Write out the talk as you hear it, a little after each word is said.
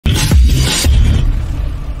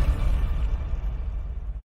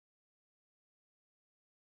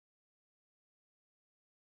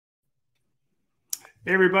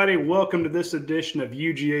Hey everybody, welcome to this edition of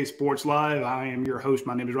UGA Sports Live. I am your host.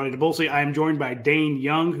 My name is Radi Nabulsi. I am joined by Dayne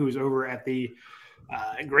Young, who's over at the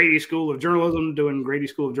Grady School of Journalism, doing Grady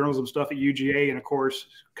School of Journalism stuff at UGA, and of course,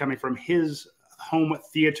 coming from his home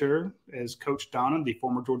theater as Coach Donnan, the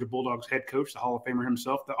former Georgia Bulldogs head coach, the Hall of Famer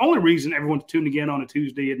himself. The only reason everyone's tuning in on a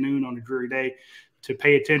Tuesday at noon on a dreary day to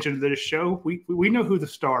pay attention to this show, we know who the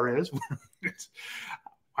star is.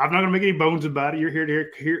 I'm not going to make any bones about it. You're here to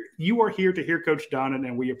hear. You are here to hear Coach Donnan,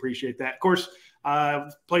 and we appreciate that. Of course,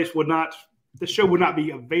 this show would not be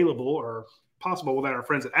available or possible without our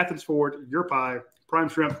friends at Athens Ford, Your Pie, Prime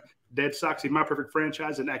Shrimp, Dead Soxy, My Perfect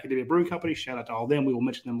Franchise, and Academia Brewing Company. Shout out to all of them. We will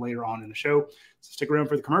mention them later on in the show. So stick around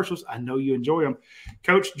for the commercials. I know you enjoy them.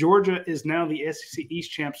 Coach, Georgia is now the SEC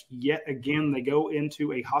East champs yet again. They go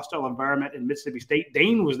into a hostile environment in Mississippi State.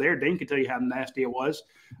 Dayne was there. Dayne can tell you how nasty it was.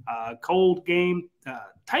 Cold game,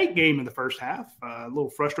 tight game in the first half. A little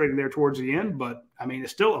frustrating there towards the end, but I mean,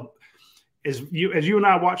 it's still as you and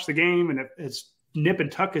I watched the game, and it's nip and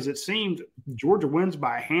tuck as it seemed. Georgia wins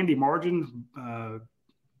by a handy margin.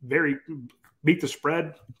 Very beat the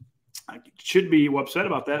spread. I should be upset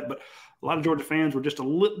about that, but a lot of Georgia fans were just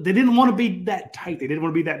they didn't want to be that tight. They didn't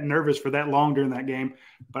want to be that nervous for that long during that game.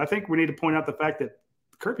 But I think we need to point out the fact that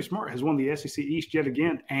Kirby Smart has won the SEC East yet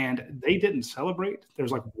again, and they didn't celebrate.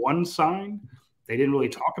 There's like one sign. They didn't really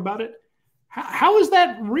talk about it. How is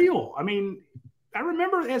that real? I mean, I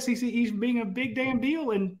remember the SEC East being a big damn deal,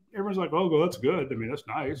 and everyone's like, oh, well, that's good. I mean, that's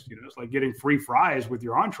nice. You know, it's like getting free fries with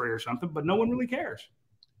your entree or something, but no one really cares.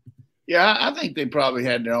 Yeah, I think they probably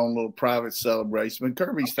had their own little private celebration. But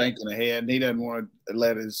Kirby's thinking ahead, and he doesn't want to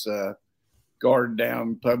let his guard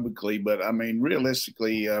down publicly. But, I mean,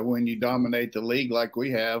 realistically, when you dominate the league like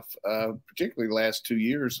we have, particularly the last 2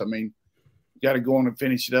 years, I mean, you got to go on and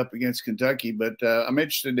finish it up against Kentucky. But I'm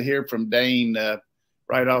interested to hear from Dayne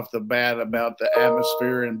right off the bat about the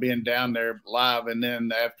atmosphere and being down there live. And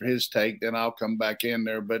then after his take, then I'll come back in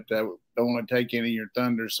there. But don't want to take any of your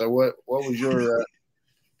thunder. So what was your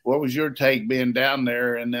what was your take being down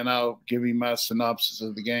there? And then I'll give you my synopsis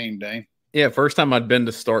of the game, Dayne. Yeah, first time I'd been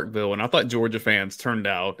to Starkville, and I thought Georgia fans turned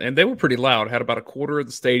out, and they were pretty loud. Had about a quarter of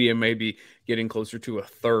the stadium, maybe getting closer to a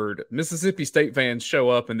third. Mississippi State fans show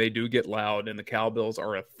up, and they do get loud, and the cowbells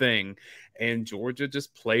are a thing. And Georgia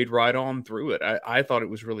just played right on through it. I thought it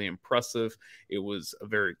was really impressive. It was a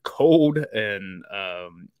very cold and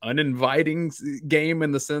uninviting game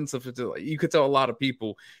in the sense of you could tell a lot of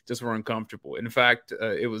people just were uncomfortable. In fact,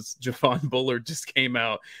 it was Javon Bullard just came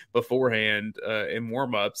out beforehand in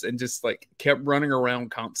warmups and just like kept running around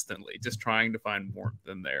constantly, just trying to find warmth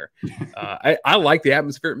in there. I like the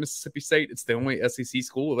atmosphere at Mississippi State. It's the only SEC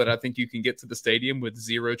school that I think you can get to the stadium with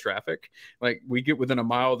zero traffic. Like we get within a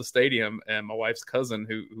mile of the stadium. And my wife's cousin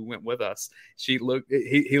who went with us, he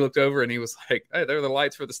looked over and he was like, hey, there are the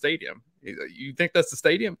lights for the stadium. You think that's the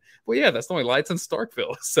stadium? Well, yeah, that's the only lights in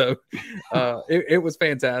Starkville. So it was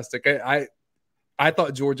fantastic. I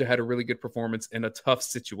thought Georgia had a really good performance in a tough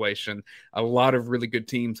situation. A lot of really good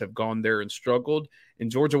teams have gone there and struggled, and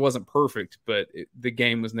Georgia wasn't perfect, but the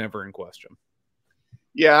game was never in question.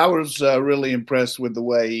 Yeah, I was really impressed with the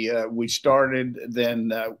way we started.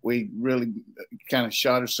 Then we really kind of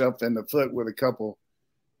shot ourselves in the foot with a couple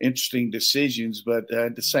interesting decisions. But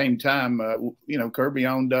at the same time, Kirby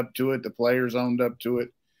owned up to it. The players owned up to it.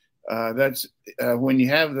 That's when you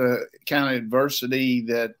have the kind of adversity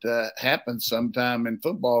that happens sometime in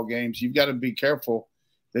football games, you've got to be careful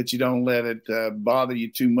that you don't let it bother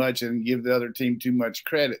you too much and give the other team too much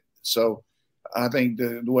credit. So I think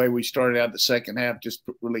the way we started out the second half just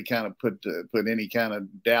really kind of put any kind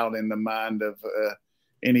of doubt in the mind of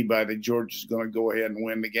anybody that Georgia's going to go ahead and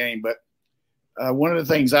win the game. But one of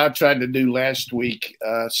the things I tried to do last week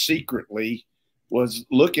secretly was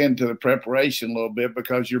look into the preparation a little bit,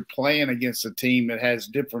 because you're playing against a team that has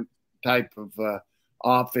different type of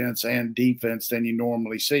offense and defense than you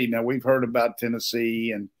normally see. Now, we've heard about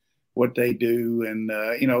Tennessee and what they do and,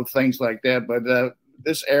 things like that. But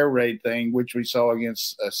this air raid thing, which we saw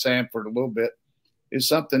against Samford a little bit, is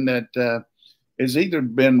something that has either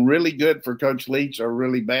been really good for Coach Leach or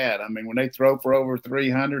really bad. I mean, when they throw for over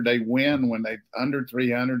 300, they win. When they under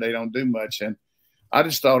 300, they don't do much. And I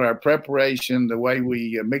just thought our preparation, the way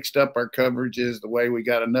we mixed up our coverages, the way we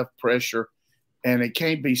got enough pressure, and it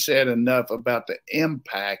can't be said enough about the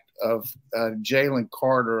impact of Jalen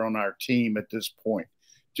Carter on our team at this point.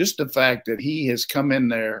 Just the fact that he has come in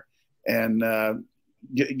there and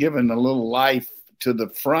given a little life to the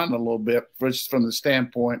front a little bit, just from the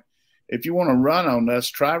standpoint, if you want to run on us,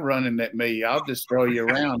 try running at me. I'll just throw you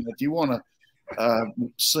around. If you want to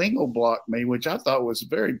single block me, which I thought was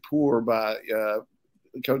very poor by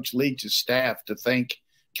Coach Leach's staff to think.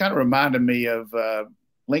 Kind of reminded me of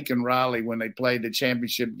Lincoln Riley when they played the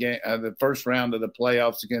championship game, the first round of the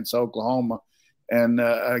playoffs against Oklahoma and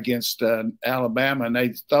against Alabama, and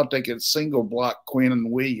they thought they could single block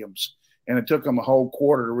Quinn Williams, and it took them a whole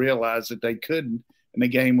quarter to realize that they couldn't, and the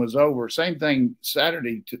game was over. Same thing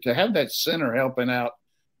Saturday, to have that center helping out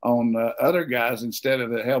on other guys instead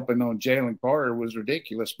of helping on Jalen Carter was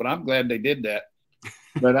ridiculous, but I'm glad they did that.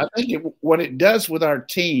 But I think what it does with our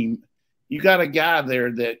team, you got a guy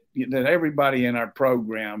there that everybody in our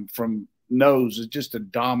program knows is just a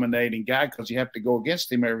dominating guy because you have to go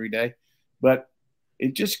against him every day. But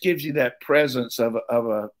it just gives you that presence of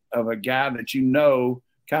a guy that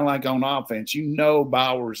kind of like on offense.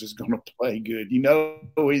 Bowers is going to play good.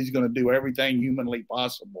 He's going to do everything humanly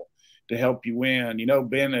possible to help you win.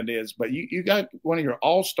 Bennett is. But you got one of your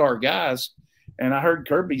all-star guys, and I heard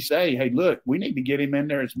Kirby say, hey, look, we need to get him in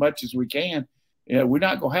there as much as we can. We're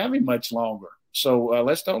not going to have him much longer. So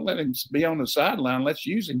let's don't let him be on the sideline. Let's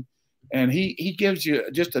use him. And he gives you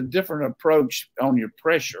just a different approach on your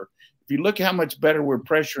pressure. If you look how much better we're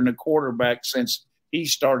pressuring the quarterback since he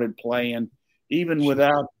started playing, even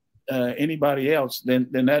without anybody else, then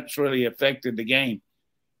that's really affected the game.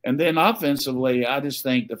 And then offensively, I just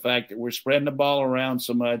think the fact that we're spreading the ball around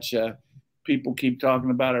so much, people keep talking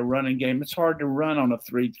about a running game. It's hard to run on a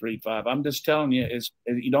 3-3-5. I'm just telling you,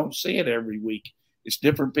 you don't see it every week. It's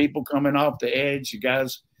different people coming off the edge, you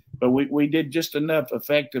guys. But we did just enough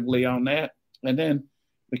effectively on that. And then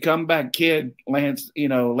the comeback kid, Ladd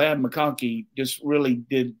McConkey, just really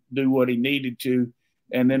did do what he needed to.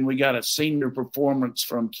 And then we got a senior performance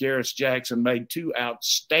from Kyrus Jackson, made 2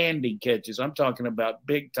 outstanding catches. I'm talking about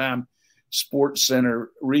big-time Sports Center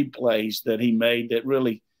replays that he made that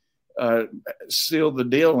really sealed the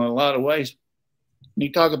deal in a lot of ways. When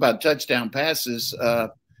you talk about touchdown passes, I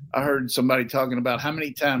heard somebody talking about how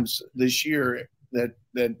many times this year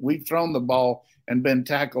that we've thrown the ball and been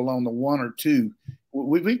tackled on the 1 or 2.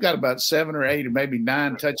 We've got about 7 or 8 or maybe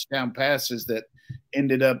 9 touchdown passes that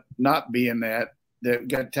ended up not being that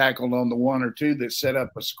got tackled on the 1 or 2 that set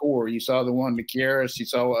up a score. You saw the one to Kyrus. You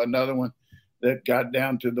saw another one that got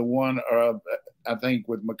down to the one, I think,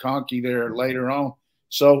 with McConkey there later on.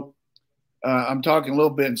 So I'm talking a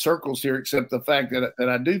little bit in circles here, except the fact that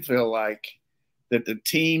I do feel like that the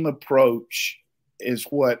team approach is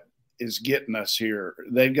what is getting us here.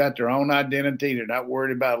 They've got their own identity. They're not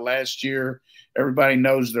worried about last year. Everybody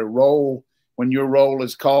knows their role. When your role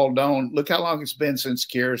is called on, look how long it's been since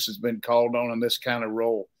Kyrus has been called on in this kind of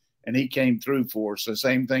role, and he came through for us. The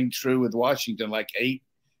same thing true with Washington, he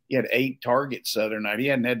had 8 targets the other night. He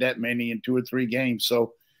hadn't had that many in 2 or 3 games.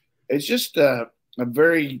 So it's just a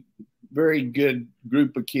very, very good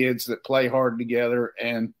group of kids that play hard together.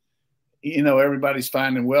 And, everybody's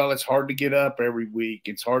finding, well, it's hard to get up every week.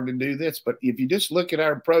 It's hard to do this. But if you just look at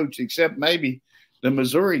our approach, except maybe the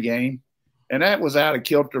Missouri game, and that was out of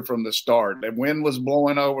kilter from the start. The wind was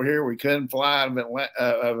blowing over here. We couldn't fly out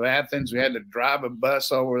of Athens. We had to drive a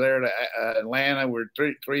bus over there to Atlanta. We're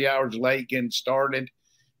 3 hours late getting started.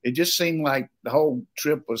 It just seemed like the whole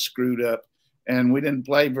trip was screwed up, and we didn't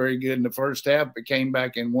play very good in the first half, but came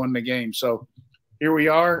back and won the game. So here we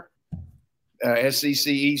are, SEC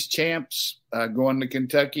East champs, going to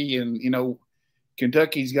Kentucky, and,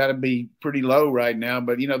 Kentucky's got to be pretty low right now,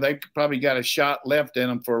 but, they've probably got a shot left in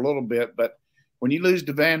them for a little bit. But when you lose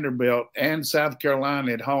to Vanderbilt and South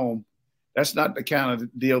Carolina at home, that's not the kind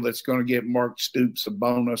of deal that's going to get Mark Stoops a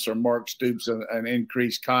bonus or Mark Stoops an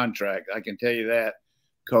increased contract. I can tell you that.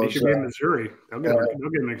 They should be in Missouri. They'll get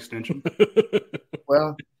an extension.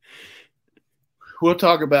 Well, we'll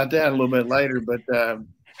talk about that a little bit later. But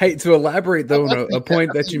hey, to elaborate though on a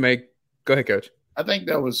point that you make, go ahead, Coach. I think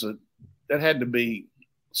that had to be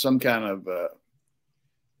some kind of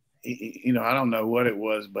I don't know what it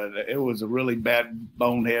was, but it was a really bad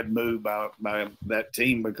bonehead move by that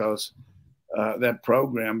team because that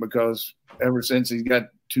program, because ever since he's got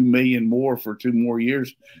 $2 million more for 2 more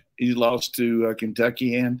years, he's lost to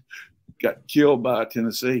Kentucky and got killed by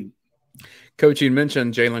Tennessee. Coach, you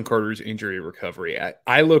mentioned Jalen Carter's injury recovery.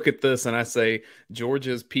 I look at this and I say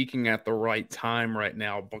Georgia's peaking at the right time right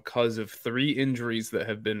now because of 3 injuries that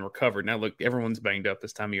have been recovered. Now, look, everyone's banged up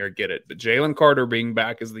this time of year, I get it. But Jalen Carter being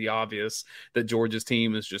back is the obvious that Georgia's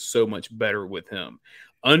team is just so much better with him.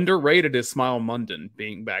 Underrated is Smile Munden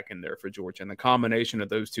being back in there for Georgia. And the combination of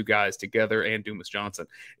those 2 guys together and Dumas Johnson,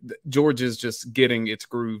 Georgia's just getting its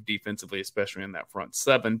groove defensively, especially in that front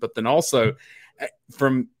 7. But then also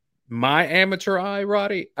from my amateur eye,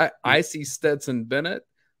 Radi, I see Stetson Bennett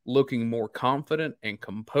looking more confident and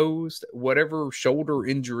composed. Whatever shoulder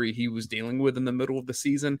injury he was dealing with in the middle of the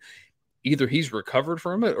season, either he's recovered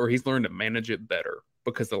from it or he's learned to manage it better.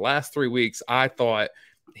 Because the last 3 weeks, I thought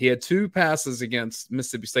he had 2 passes against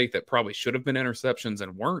Mississippi State that probably should have been interceptions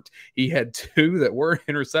and weren't. He had 2 that were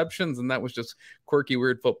interceptions, and that was just quirky,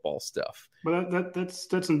 weird football stuff. But that's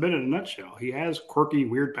Stetson Bennett in a nutshell. He has quirky,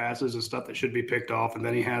 weird passes and stuff that should be picked off, and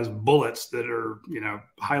then he has bullets that are,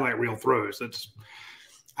 highlight reel throws.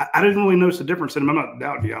 I didn't really notice the difference in him. I'm not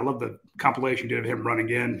doubting you. I love the compilation you did of him running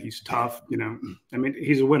in. He's tough. I mean,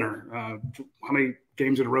 he's a winner. How many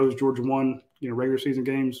games in a row has Georgia won? Regular season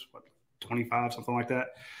games, 25, something like that.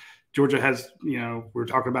 Georgia has, we were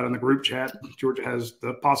talking about in the group chat, Georgia has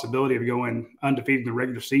the possibility of going undefeated in the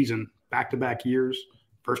regular season back-to-back years.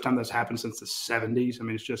 First time that's happened since the 70s. I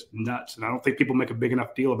mean, it's just nuts. And I don't think people make a big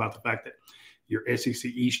enough deal about the fact that you're SEC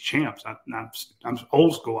East champs. I'm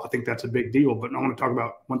old school. I think that's a big deal. But I want to talk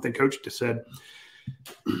about one thing Coach just said,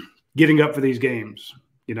 getting up for these games,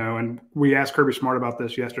 and we asked Kirby Smart about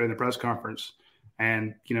this yesterday in the press conference.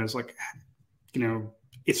 And, it's like,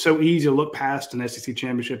 it's so easy to look past an SEC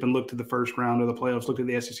championship and look to the first round of the playoffs, look at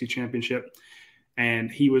the SEC championship.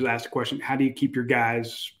 And he was asked a question, how do you keep your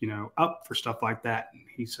guys, up for stuff like that? And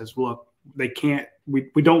he says, look, they can't,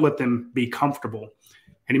 we don't let them be comfortable.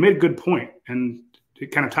 And he made a good point. And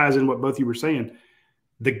it kind of ties in what both of you were saying.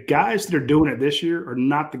 The guys that are doing it this year are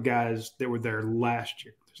not the guys that were there last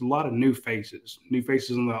year. There's a lot of new faces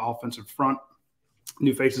on the offensive front,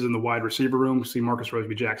 new faces in the wide receiver room. See Marcus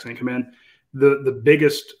Roseby-Jackson come in. The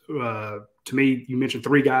biggest, to me, you mentioned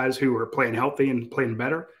 3 guys who are playing healthy and playing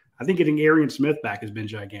better. I think getting Arian Smith back has been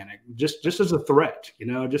gigantic, just as a threat.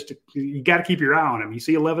 You got to keep your eye on him. You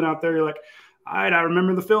see 11 out there, you're like, all right, I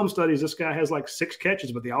remember the film studies. This guy has like 6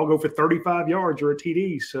 catches, but they all go for 35 yards or a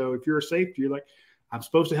TD. So if you're a safety, you're like, I'm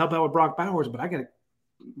supposed to help out with Brock Bowers, but I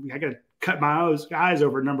gotta cut my eyes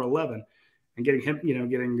over at number 11 and getting him,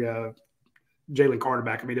 getting Jalen Carter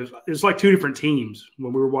back. I mean, it's like 2 different teams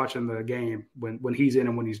when we were watching the game when he's in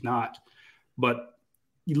and when he's not. But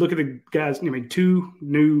you look at the guys, 2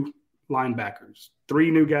 new linebackers,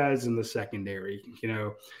 3 new guys in the secondary,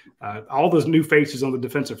 all those new faces on the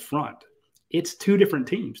defensive front. It's 2 different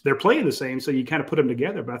teams. They're playing the same, so you kind of put them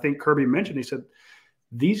together. But I think Kirby mentioned, he said,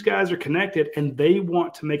 these guys are connected and they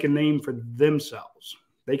want to make a name for themselves.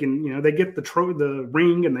 They can, they get the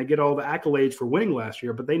ring and they get all the accolades for winning last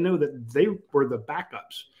year, but they know that they were the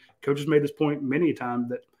backups. Coach has made this point many times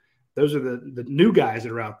that those are the new guys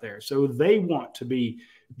that are out there. So they want to be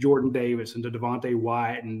Jordan Davis and to Devontae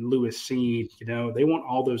Wyatt and Lewis Seen. They want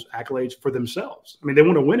all those accolades for themselves. I mean, they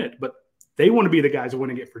want to win it, but they want to be the guys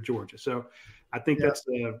winning it for Georgia. So I think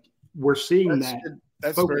we're seeing that.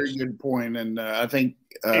 That's a very good point. And I think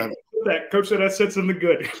that Coach said I said something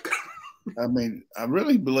good. I mean, I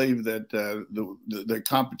really believe that the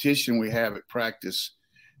competition we have at practice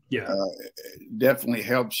definitely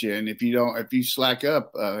helps you. And if you slack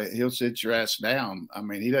up, he'll sit your ass down. I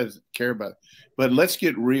mean, he doesn't care about it. But let's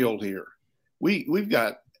get real here. We've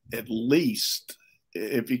got at least,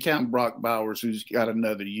 if you count Brock Bowers, who's got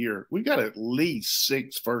another year, we've got at least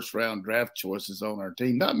 6 first-round draft choices on our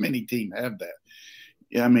team. Not many teams have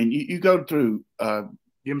that. I mean, you go through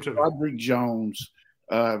Roderick Jones,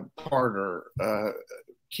 Carter,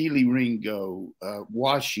 Keely Ringo,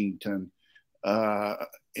 Washington, Bowers.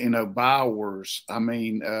 I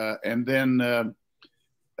mean, and then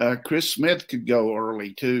Chris Smith could go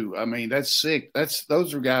early too. I mean, that's sick.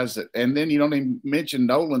 Those are guys that, and then you don't even mention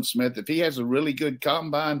Nolan Smith. If he has a really good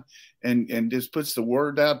combine and just puts the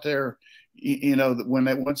word out there,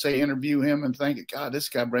 once they interview him and think, God, this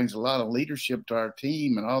guy brings a lot of leadership to our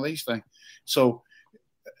team and all these things. So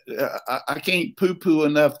I can't poo-poo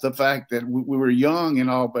enough the fact that we were young and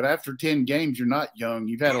all, but after 10 games, you're not young.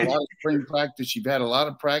 You've had a lot of spring practice. You've had a lot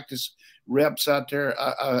of practice reps out there.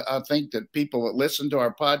 I think that people that listen to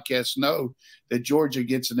our podcast know that Georgia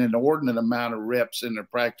gets an inordinate amount of reps in their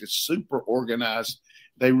practice, super organized.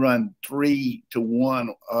 They run 3-to-1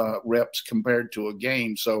 reps compared to a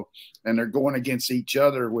game. So, and they're going against each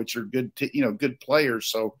other, which are good, good players.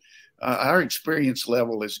 So our experience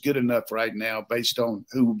level is good enough right now based on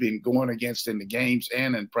who we've been going against in the games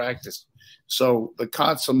and in practice. So the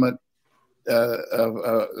consummate of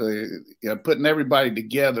putting everybody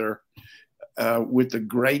together with the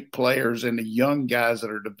great players and the young guys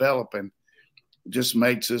that are developing just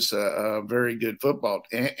makes us a very good football.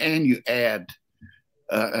 And you add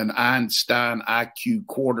an Einstein IQ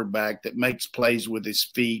quarterback that makes plays with his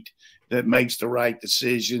feet, that makes the right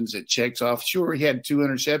decisions, that checks off. Sure, he had 2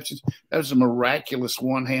 interceptions. That was a miraculous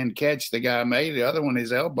one-hand catch the guy made. The other one,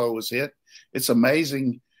 his elbow was hit. It's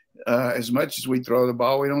amazing. As much as we throw the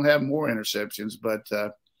ball, we don't have more interceptions. But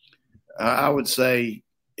I would say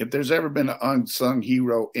if there's ever been an unsung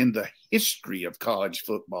hero in the history of college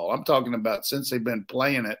football, I'm talking about since they've been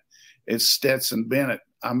playing it, it's Stetson Bennett.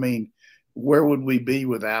 I mean, where would we be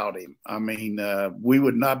without him? I mean, we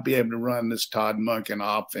would not be able to run this Todd Monken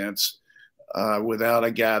offense without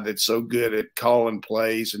a guy that's so good at calling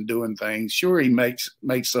plays and doing things. Sure, he makes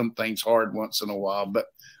some things hard once in a while, but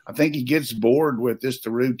I think he gets bored with just the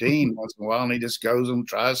routine once in a while, and he just goes and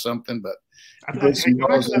tries something. But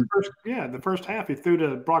the first half he threw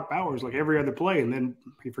to Brock Bowers like every other play, and then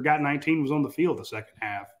he forgot 19 was on the field the second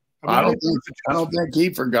half. I don't think he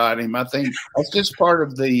forgot him. I think that's just part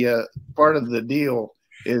of the deal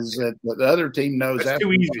is that the other team knows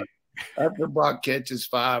after Brock catches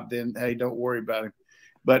 5, then hey, don't worry about him.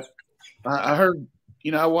 But I heard,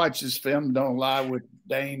 I watched this film Don't Lie with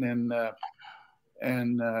Dayne and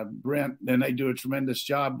Brent, and they do a tremendous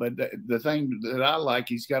job. But the thing that I like,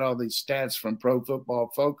 he's got all these stats from Pro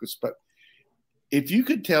Football Focus. But if you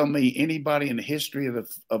could tell me anybody in the history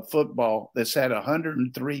of football that's had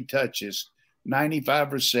 103 touches,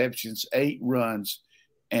 95 receptions, 8 runs,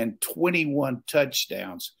 and 21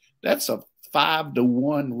 touchdowns, that's a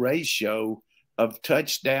 5-to-1 ratio of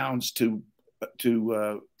touchdowns to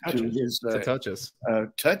touches.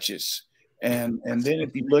 Touches. And then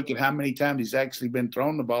if you look at how many times he's actually been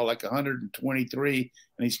thrown the ball, like 123,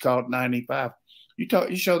 and he's caught 95.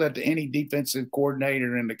 You show that to any defensive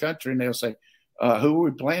coordinator in the country, and they'll say, who are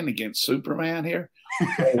we playing against? Superman here?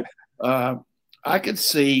 I could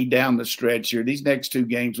see down the stretch here, these next 2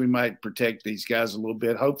 games, we might protect these guys a little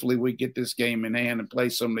bit. Hopefully we get this game in hand and play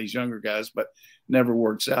some of these younger guys, but never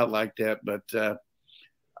works out like that. But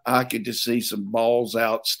I could just see some balls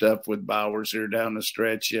out stuff with Bowers here down the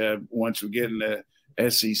stretch once we get in the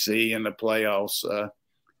SEC and the playoffs.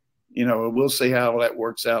 We'll see how that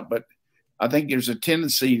works out. But I think there's a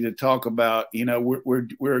tendency to talk about,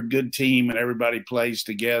 we're a good team and everybody plays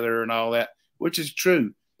together and all that, which is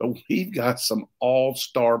true. But we've got some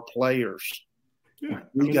all-star players. Yeah,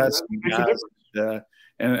 we got some guys.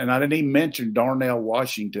 And I didn't even mention Darnell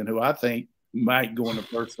Washington, who I think might go in the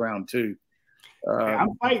first round too.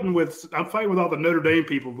 I'm fighting with all the Notre Dame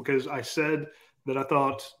people because I said that I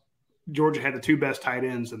thought Georgia had the 2 best tight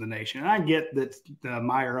ends in the nation. And I get that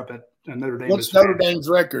Meyer up at Notre Dame. What's Notre Dame's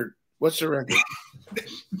record? What's the record?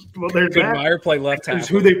 Well, there's could Meyer play left tackle?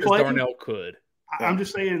 Who they play? Darnell could. I'm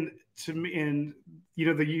just saying to me, and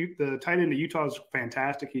the tight end of Utah is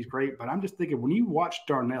fantastic. He's great, but I'm just thinking when you watch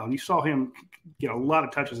Darnell and you saw him get a lot of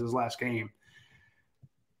touches his last game,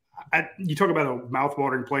 you talk about a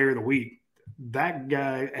mouthwatering player of the week. That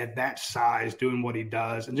guy at that size doing what he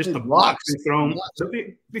does, and just the blocks he's thrown,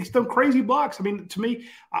 he's thrown crazy blocks. I mean, to me,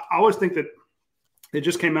 I always think that it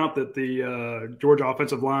just came out that the Georgia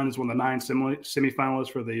offensive line is one of the 9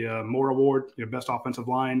 semifinalists for the Moore Award, best offensive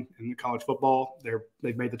line in college football.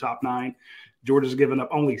 They've made the top 9. Georgia's given up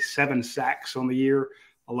only 7 sacks on the year.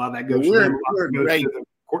 A lot of that goes to them.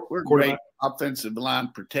 We're great offensive line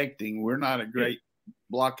protecting. We're not a great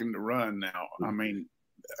blocking the run now. I mean,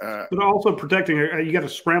 but also protecting. You got a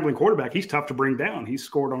scrambling quarterback. He's tough to bring down. He's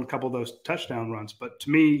scored on a couple of those touchdown runs. But to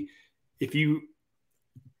me, if you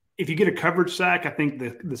get a coverage sack, I think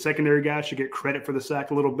the secondary guy should get credit for the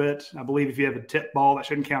sack a little bit. I believe if you have a tip ball, that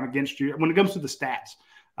shouldn't count against you. When it comes to the stats,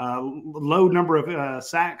 low number of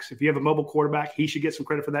sacks, if you have a mobile quarterback, he should get some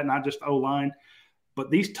credit for that, not just O-line. But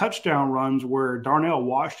these touchdown runs where Darnell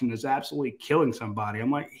Washington is absolutely killing somebody, I'm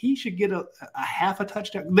like, he should get a half a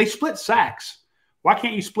touchdown. They split sacks. Why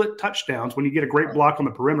can't you split touchdowns when you get a great block on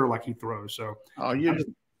the perimeter like he throws? So,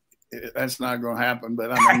 that's not going to happen.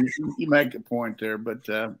 But I mean, you make a point there. But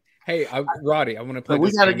hey, Radi, I want to play.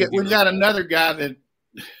 We got another guy that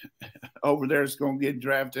over there is going to get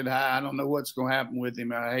drafted high. I don't know what's going to happen with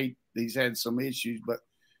him. I hate he's had some issues, but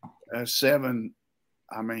 7.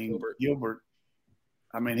 I mean, Gilbert.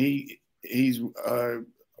 I mean, he's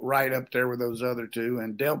right up there with those other 2,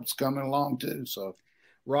 and Delp's coming along too. So.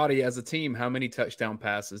 Radi, as a team, how many touchdown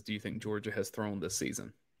passes do you think Georgia has thrown this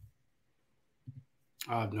season?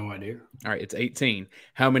 I have no idea. All right, it's 18.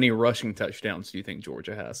 How many rushing touchdowns do you think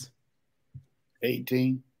Georgia has?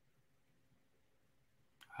 18.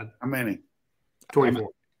 How many? 24.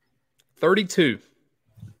 32.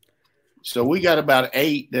 So we got about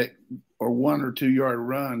 8 that are 1 or 2 yard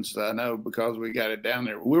runs. I know because we got it down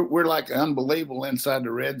there. We're like unbelievable inside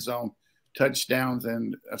the red zone. Touchdowns,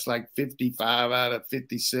 and it's like 55 out of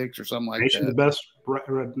 56 or something like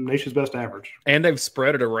that. Nation's best average. And they've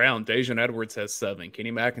spread it around. Daijun Edwards has 7.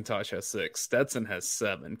 Kenny McIntosh has 6. Stetson has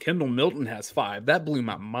 7. Kendall Milton has 5. That blew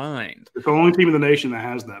my mind. It's the only team in the nation that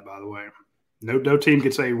has that, by the way. No team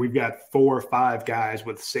could say we've got 4 or 5 guys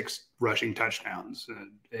with 6 rushing touchdowns.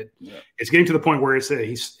 It's getting to the point where it's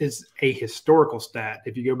a historical stat.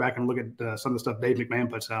 If you go back and look at some of the stuff Dave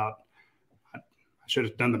McMahon puts out, I should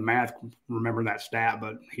have done the math remembering that stat,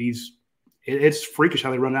 but it's freakish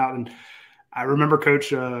how they run out. And I remember,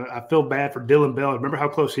 Coach, I feel bad for Dylan Bell. Remember how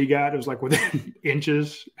close he got? It was like within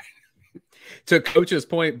inches. To Coach's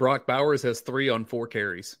point, Brock Bowers has 3 on 4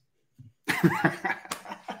 carries.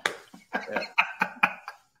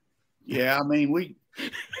 Yeah, I mean,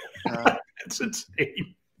 it's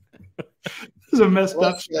insane. This is a messed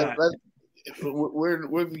up stat.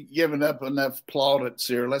 We've given up enough plaudits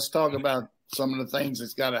here. Let's talk about some of the things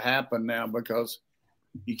that's got to happen now, because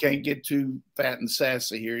you can't get too fat and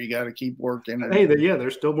sassy here. You got to keep working. Hey,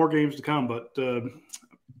 there's still more games to come, but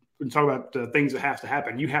we talk about things that have to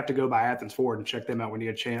happen. You have to go by Athens Ford and check them out when you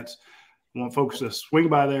get a chance. I want folks to swing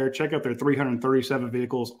by there, check out their 337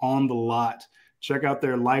 vehicles on the lot. Check out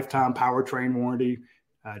their lifetime powertrain warranty.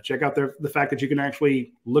 Check out the fact that you can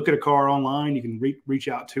actually look at a car online. You can reach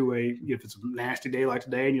out to if it's a nasty day like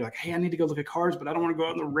today and you're like, hey, I need to go look at cars, but I don't want to go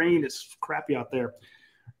out in the rain. It's crappy out there.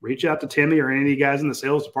 Reach out to Timmy or any of you guys in the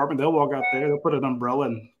sales department. They'll walk out there. They'll put an umbrella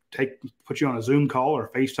and put you on a Zoom call or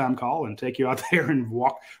a FaceTime call and take you out there and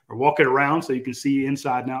walk it around so you can see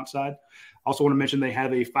inside and outside. Also want to mention they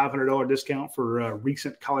have a $500 discount for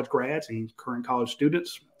recent college grads and current college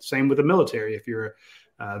students. Same with the military. If you're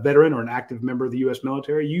a veteran or an active member of the U.S.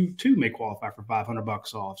 military, you too may qualify for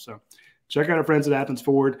 $500 off. So check out our friends at Athens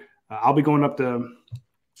Ford. I'll be going up to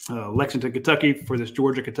Lexington, Kentucky for this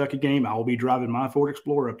Georgia-Kentucky game. I will be driving my Ford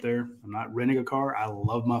Explorer up there. I'm not renting a car. I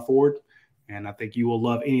love my Ford, and I think you will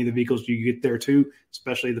love any of the vehicles you get there too,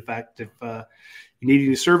 especially the fact if you need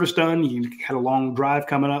any service done, you had a long drive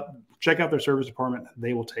coming up, check out their service department.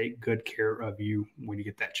 They will take good care of you when you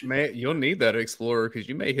get that chance. Man, you'll need that Explorer because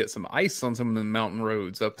you may hit some ice on some of the mountain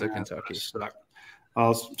roads up to Kentucky.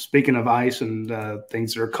 Speaking of ice and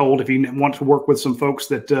things that are cold, if you want to work with some folks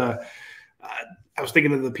that I was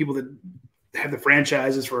thinking of the people that have the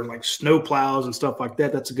franchises for like snow plows and stuff like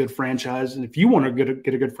that. That's a good franchise. And if you want to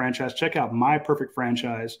get a good franchise, check out My Perfect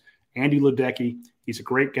Franchise. Andy Ledecky. He's a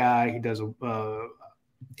great guy. He does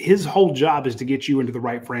his whole job is to get you into the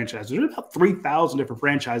right franchise. There's about 3,000 different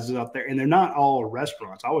franchises out there, and they're not all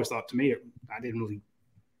restaurants. I always thought, to me, I didn't really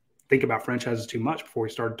think about franchises too much before we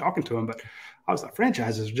started talking to him, but I was like,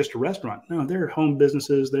 franchises are just a restaurant. No, they're home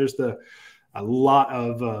businesses. There's a lot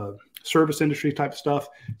of service industry type stuff.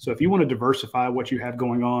 So if you want to diversify what you have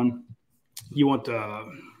going on, you want to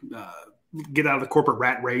get out of the corporate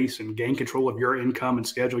rat race and gain control of your income and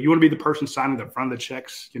schedule. You want to be the person signing the front of the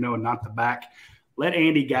checks, and not the back. Let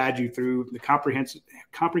Andy guide you through the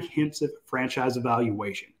comprehensive franchise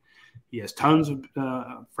evaluation. He has tons of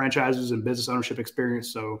franchises and business ownership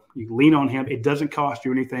experience, so you lean on him. It doesn't cost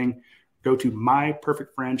you anything. Go to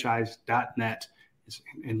myperfectfranchise.net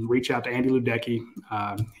and reach out to Andy Ledecky.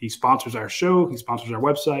 He sponsors our show. He sponsors our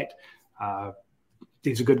website.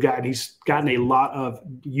 He's a good guy. And he's gotten a lot of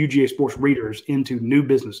UGA Sports readers into new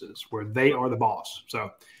businesses where they are the boss.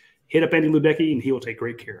 So hit up Andy Ledecky, and he will take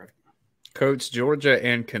great care of you. Coach, Georgia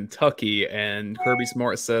and Kentucky, and Kirby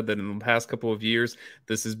Smart said that in the past couple of years,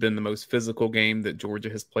 this has been the most physical game that Georgia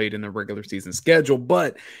has played in the regular season schedule.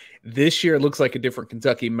 But this year it looks like a different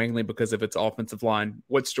Kentucky, mainly because of its offensive line.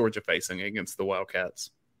 What's Georgia facing against the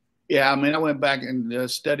Wildcats? Yeah, I mean, I went back and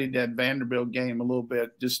studied that Vanderbilt game a little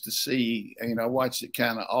bit just to see, I watched it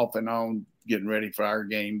kind of off and on getting ready for our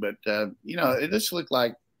game. But, it just looked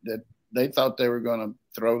like that they thought they were going to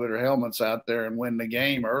throw their helmets out there and win the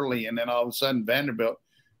game early. And then all of a sudden Vanderbilt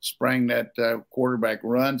sprang that quarterback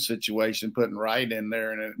run situation, putting Wright in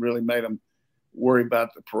there, and it really made them worry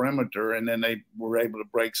about the perimeter. And then they were able to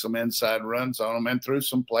break some inside runs on them and threw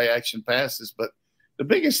some play action passes. But the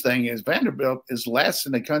biggest thing is Vanderbilt is last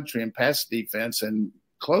in the country in pass defense and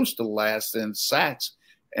close to last in sacks.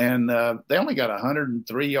 And they only got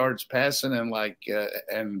 103 yards passing, and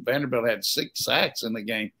Vanderbilt had 6 sacks in the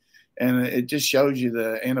game. And it just shows you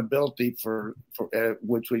the inability for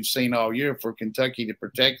which we've seen all year for Kentucky to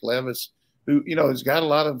protect Levis, who, has got a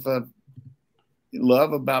lot of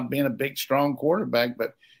love about being a big, strong quarterback,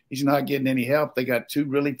 but he's not getting any help. They got 2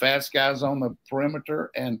 really fast guys on the perimeter,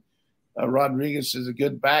 and Rodriguez is a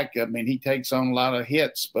good back. I mean, he takes on a lot of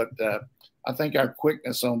hits, but I think our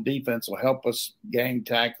quickness on defense will help us gang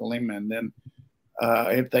tackle him. And then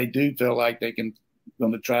if they do feel like they can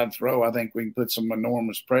going to try to throw, I think we can put some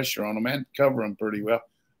enormous pressure on them and cover them pretty well.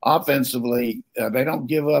 Offensively, they don't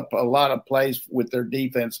give up a lot of plays with their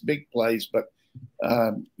defense, big plays, but,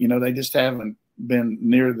 they just haven't been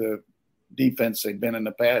near the defense they've been in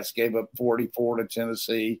the past. Gave up 44 to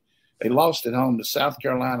Tennessee. They lost at home to South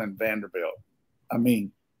Carolina and Vanderbilt. I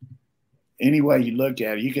mean, any way you look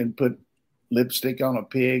at it, you can put lipstick on a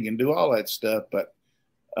pig and do all that stuff, but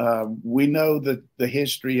we know that the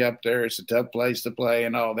history up there, it's a tough place to play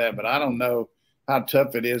and all that, but I don't know how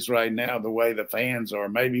tough it is right now, the way the fans are.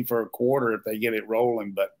 Maybe for a quarter if they get it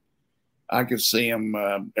rolling, but I could see them.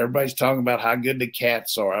 Everybody's talking about how good the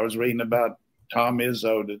Cats are. I was reading about Tom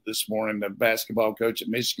Izzo this morning, the basketball coach at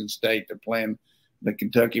Michigan State. They're playing the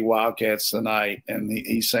Kentucky Wildcats tonight, and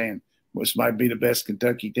he's saying this might be the best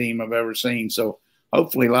Kentucky team I've ever seen. So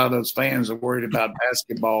hopefully a lot of those fans are worried about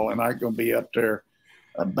basketball and aren't going to be up there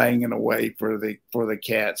banging away for the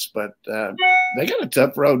Cats. But they got a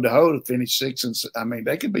tough road to hoe to finish 6-6. I mean,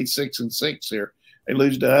 they could be 6-6 here. They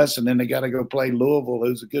lose to us, and then they got to go play Louisville,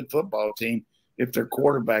 who's a good football team, if their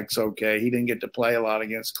quarterback's okay. He didn't get to play a lot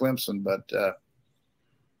against Clemson, but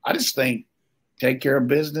I just think take care of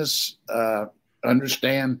business,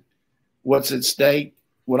 understand what's at stake.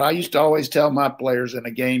 What I used to always tell my players in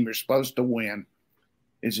a game you're supposed to win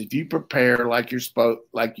is if you prepare like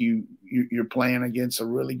you're playing against a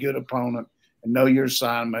really good opponent and know your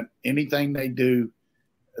assignment, anything they do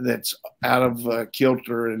that's out of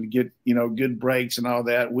kilter and get, good breaks and all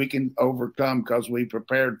that, we can overcome because we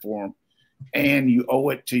prepared for them. And you owe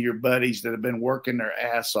it to your buddies that have been working their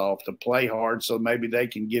ass off to play hard so maybe they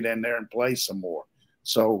can get in there and play some more.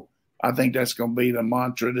 So I think that's going to be the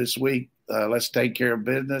mantra this week. Let's take care of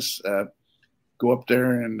business, go up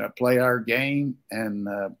there and play our game and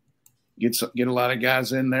get a lot of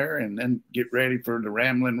guys in there and then get ready for the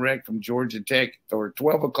Ramblin' Wreck from Georgia Tech or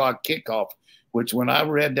 12 o'clock kickoff, which when I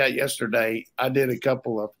read that yesterday, I did a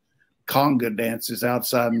couple of conga dances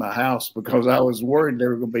outside my house because I was worried they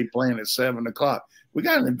were going to be playing at 7 o'clock. We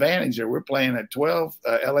got an advantage there. We're playing at 12.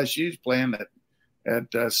 LSU's playing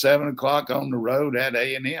at 7 o'clock on the road at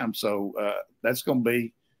A&M. So that's going to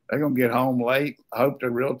be – they're going to get home late. I hope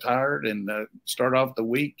they're real tired and start off the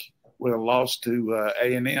week with a loss to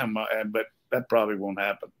A&M, but that probably won't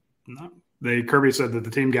happen. No. Kirby said that the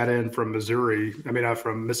team got in from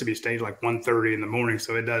from Mississippi State like 1:30 in the morning,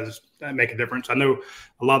 so it does make a difference. I know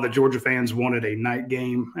a lot of the Georgia fans wanted a night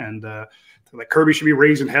game, and like Kirby should be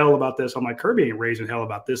raising hell about this. I'm like, Kirby ain't raising hell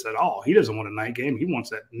about this at all. He doesn't want a night game. He wants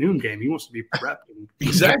that noon game. He wants to be prepped.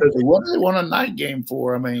 Exactly. What do they want a night game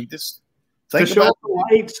for? I mean, just think to show about the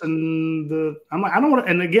lights and I'm like, I don't want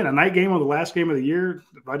to. And again, a night game on the last game of the year,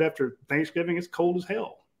 right after Thanksgiving, it's cold as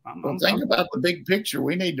hell. Think about the big picture.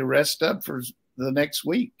 We need to rest up for the next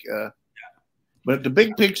week. But the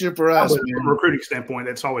big picture for us, from a recruiting standpoint,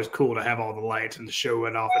 it's always cool to have all the lights and to show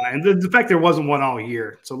it off. And the fact there wasn't one all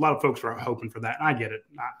year, so a lot of folks were hoping for that. And I get it.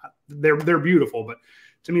 They're beautiful, but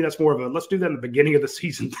to me, that's more of a let's do that in the beginning of the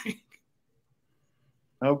season thing.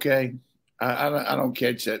 Okay, I don't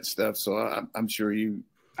catch that stuff, so I'm sure you.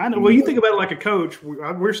 I know. Well, you think about it like a coach.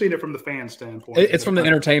 We're seeing it from the fan standpoint. It's from the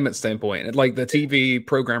entertainment standpoint. Like the TV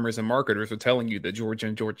programmers and marketers are telling you that Georgia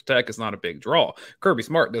and Georgia Tech is not a big draw. Kirby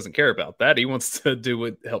Smart doesn't care about that. He wants to do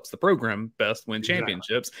what helps the program best win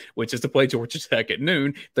championships, which is to play Georgia Tech at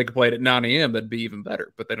noon. If they could play it at 9 a.m., that'd be even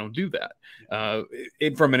better, but they don't do that.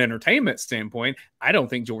 From an entertainment standpoint, I don't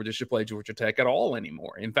think Georgia should play Georgia Tech at all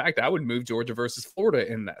anymore. In fact, I would move Georgia versus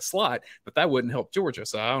Florida in that slot, but that wouldn't help Georgia,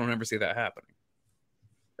 so I don't ever see that happening.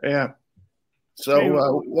 Yeah.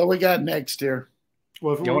 So what we got next here?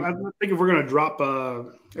 Well, I think if we're going to drop,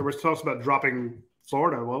 everyone talks about dropping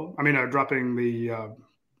Florida. Well, dropping the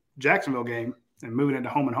Jacksonville game and moving into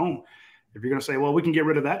home and home. If you're going to say, well, we can get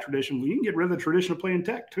rid of that tradition, we can get rid of the tradition of playing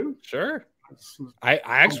Tech too. Sure. I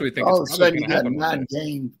actually think all of a sudden you got a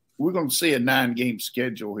 9-game. We're going to see a 9-game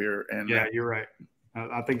schedule here, and yeah, you're right.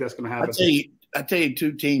 I think that's going to happen. I tell you,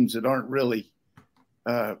 two teams that aren't really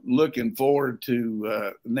looking forward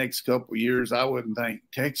to the next couple of years. I wouldn't think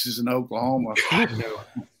Texas and Oklahoma.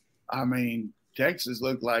 I mean, Texas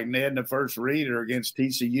looked like Ned in the first reader against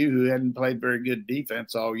TCU, who hadn't played very good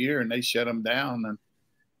defense all year, and they shut them down.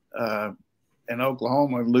 And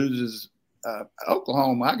Oklahoma loses.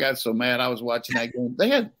 Oklahoma, I got so mad I was watching that game. They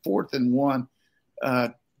had 4th and 1,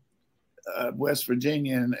 West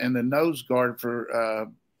Virginia, and the nose guard for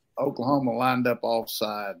Oklahoma lined up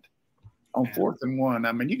offside on 4th and 1.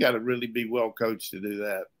 I mean, you got to really be well coached to do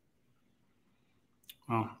that.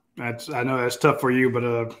 Oh, I know that's tough for you, but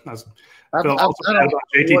I feel also bad about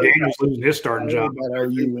JT Daniels losing his starting job. I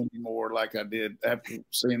don't OU anymore like I did after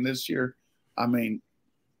seeing this year. I mean,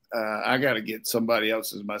 I got to get somebody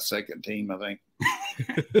else as my second team, I think.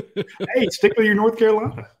 Hey, stick with your North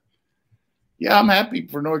Carolina. Yeah, I'm happy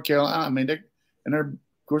for North Carolina. I mean, of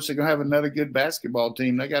course, they're going to have another good basketball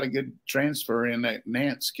team. They got a good transfer in that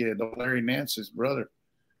Nance kid, Larry Nance's brother.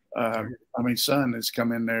 I mean, son has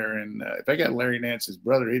come in there, and if I got Larry Nance's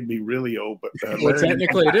brother, he'd be really old. But well,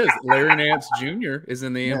 technically, it is. Larry Nance Jr. is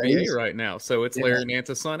in the Yeah, NBA right now, so it's yeah. Larry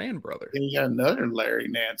Nance's son and brother. You got another Larry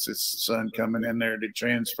Nance's son coming in there to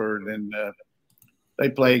transfer, and they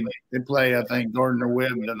play. I think Gardner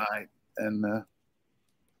Webb tonight, and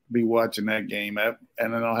be watching that game, and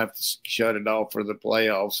then I'll have to shut it off for the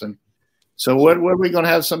playoffs. And so, what are we going to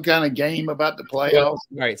have some kind of game about the playoffs? Well,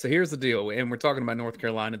 all right. So here's the deal, and we're talking about North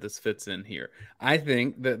Carolina. This fits in here. I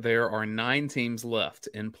think that there are 9 teams left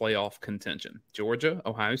in playoff contention: Georgia,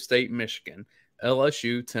 Ohio State, Michigan,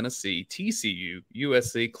 LSU, Tennessee, TCU,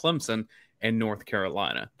 USC, Clemson, and North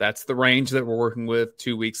Carolina. That's the range that we're working with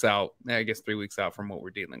 2 weeks out. I guess 3 weeks out from what we're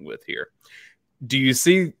dealing with here. Do you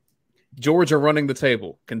see Georgia running the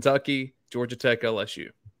table? Kentucky, Georgia Tech, LSU.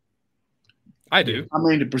 I do. I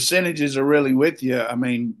mean, the percentages are really with you. I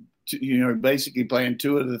mean, basically playing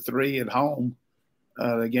 2 of the 3 at home,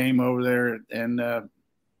 the game over there. And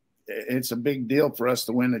it's a big deal for us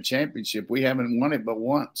to win the championship. We haven't won it but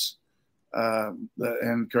once.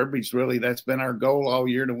 And Kirby's really, that's been our goal all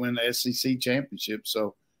year, to win the SEC championship.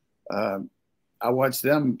 So I watched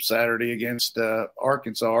them Saturday against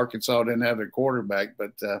Arkansas. Arkansas didn't have their quarterback,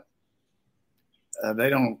 but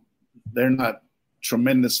they're not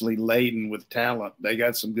tremendously laden with talent. They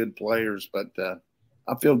got some good players, but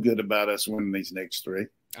I feel good about us winning these next 3.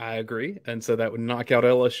 I agree. And so that would knock out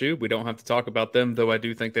LSU. We don't have to talk about them, though I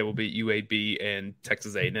do think they will beat UAB and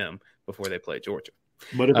Texas A&M before they play Georgia.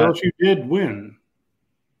 But if LSU did win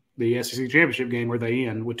the SEC championship game, where they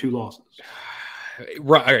end with 2 losses.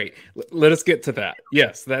 Right. Let us get to that.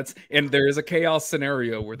 Yes, and there is a chaos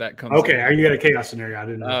scenario where that comes. Okay, you got a chaos scenario. I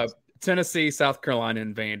didn't know. Tennessee, South Carolina,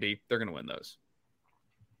 and Vandy, they're going to win those.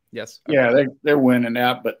 Yes. Okay. Yeah, they're winning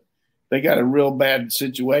out, but they got a real bad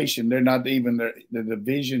situation. They're not even the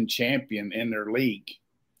division champion in their league.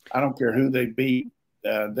 I don't care who they beat.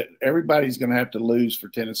 Everybody's going to have to lose for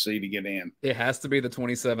Tennessee to get in. It has to be the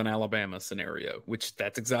 27 Alabama scenario, which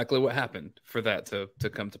that's exactly what happened for that to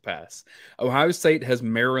come to pass. Ohio State has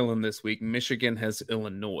Maryland this week. Michigan has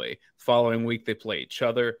Illinois. Following week, they play each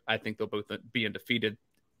other. I think they'll both be undefeated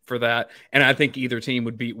for that. And I think either team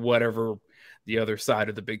would beat whatever the other side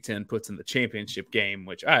of the Big Ten puts in the championship game,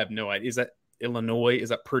 which I have no idea. Is that Illinois? Is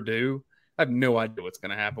that Purdue? I have no idea what's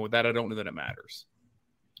going to happen with that. I don't know that it matters.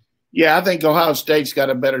 Yeah, I think Ohio State's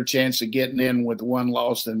got a better chance of getting in with 1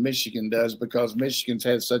 loss than Michigan does, because Michigan's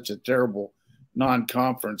had such a terrible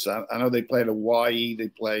non-conference. I know they played Hawaii. They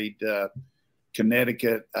played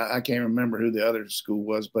Connecticut. I can't remember who the other school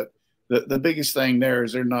was, but the biggest thing there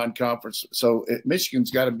is their non-conference. So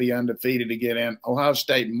Michigan's got to be undefeated to get in. Ohio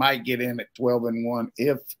State might get in at 12-1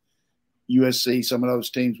 if USC, some of those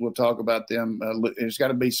teams, we'll talk about them. There's got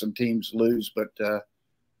to be some teams lose, but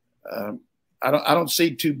I don't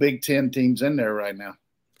see 2 Big Ten teams in there right now.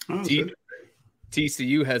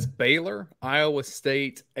 TCU has Baylor, Iowa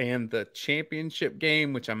State, and the championship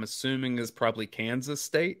game, which I'm assuming is probably Kansas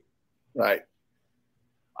State. Right.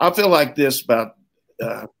 I feel like this about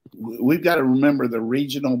we've got to remember the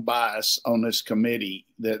regional bias on this committee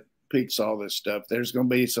that picks all this stuff. There's going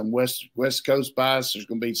to be some West Coast bias. There's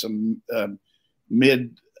going to be some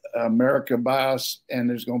mid-America bias, and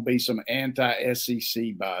there's going to be some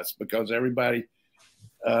anti-SEC bias, because everybody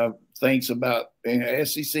thinks about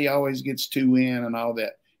SEC always gets 2 in and all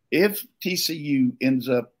that. If TCU ends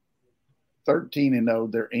up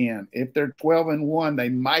 13-0, they're in. If they're 12-1, they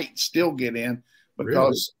might still get in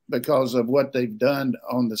because of what they've done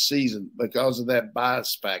on the season, because of that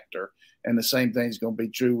bias factor. And the same thing is going to be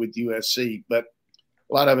true with USC. But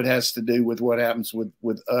a lot of it has to do with what happens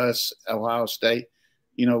with us, Ohio State.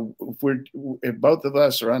 If both of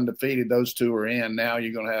us are undefeated, those 2 are in. Now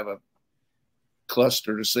you're going to have a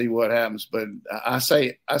cluster to see what happens. But I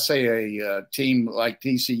say a team like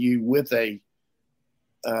TCU with a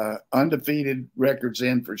undefeated records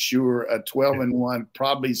in for sure. A 12-1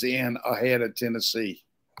 probably's in ahead of Tennessee.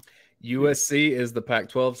 USC is the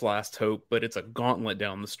Pac-12's last hope, but it's a gauntlet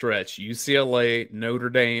down the stretch. UCLA, Notre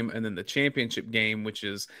Dame, and then the championship game, which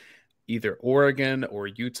is either Oregon or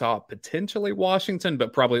Utah, potentially Washington,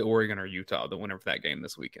 but probably Oregon or Utah, the winner of that game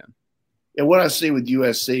this weekend. And what I see with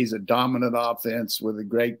USC is a dominant offense with a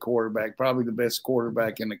great quarterback, probably the best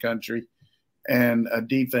quarterback in the country, and a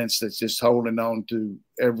defense that's just holding on to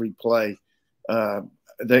every play.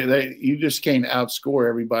 You just can't outscore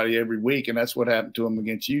everybody every week, and that's what happened to them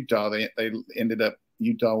against Utah. They ended up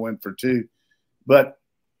Utah went for 2, but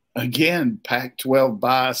again, Pac-12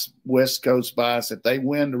 bias, West Coast bias. If they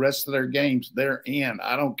win the rest of their games, they're in.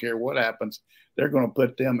 I don't care what happens; they're going to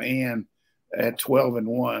put them in at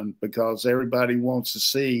 12-1 because everybody wants to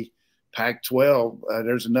see Pac-12,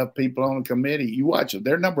 there's enough people on the committee. You watch it.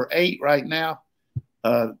 They're number 8 right now.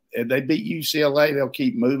 If they beat UCLA, they'll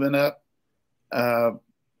keep moving up.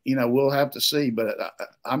 We'll have to see. But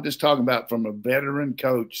I'm just talking about from a veteran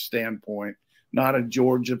coach standpoint, not a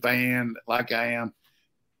Georgia fan like I am.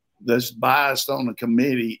 This bias on the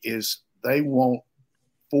committee is they want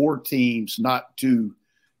 4 teams, not 2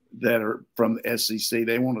 that are from the SEC.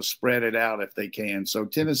 They want to spread it out if they can. So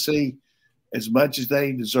Tennessee, as much as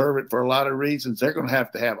they deserve it for a lot of reasons, they're going to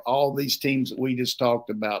have all these teams that we just talked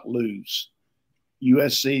about lose.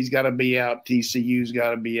 USC's got to be out. TCU's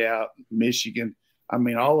got to be out. Michigan. I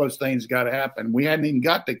mean, all those things got to happen. We hadn't even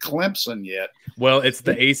got to Clemson yet. Well, it's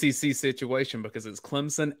the ACC situation because it's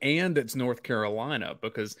Clemson and it's North Carolina,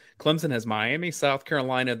 because Clemson has Miami, South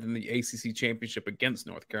Carolina, then the ACC championship against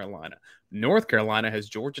North Carolina. North Carolina has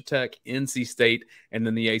Georgia Tech, NC State, and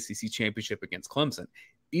then the ACC championship against Clemson.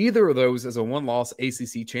 Either of those as a one-loss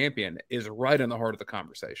ACC champion is right in the heart of the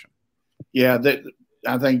conversation. Yeah,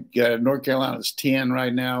 I think North Carolina's 10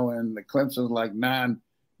 right now, and the Clemson's like 9.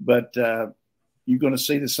 But you're going to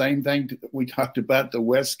see the same thing we talked about the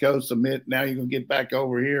West Coast admit. Now you're going to get back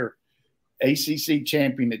over here. ACC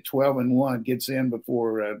champion at 12-1 gets in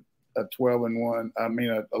before a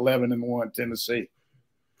 11-1 Tennessee.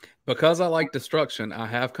 Because I like destruction, I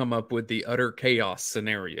have come up with the utter chaos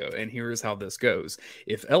scenario, and here's how this goes.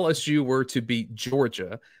 If LSU were to beat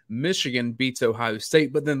Georgia, Michigan beats Ohio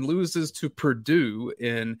State, but then loses to Purdue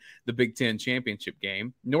in the Big Ten championship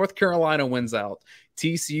game, North Carolina wins out.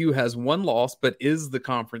 TCU has 1 loss, but is the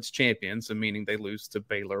conference champion, so meaning they lose to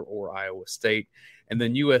Baylor or Iowa State, and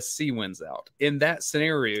then USC wins out. In that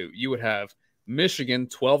scenario, you would have Michigan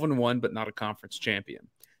 12-1, but not a conference champion.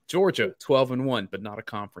 Georgia, 12-1, but not a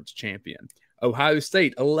conference champion. Ohio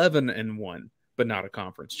State, 11-1, but not a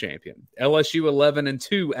conference champion. LSU,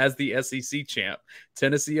 11-2 as the SEC champ.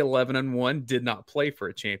 Tennessee, 11-1, did not play for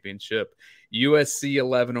a championship. USC,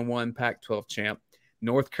 11-1, Pac-12 champ.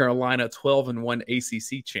 North Carolina, 12-1,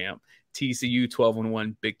 ACC champ. TCU,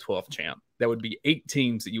 12-1, Big 12 champ. That would be 8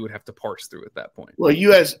 teams that you would have to parse through at that point. Well,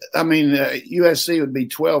 USC would be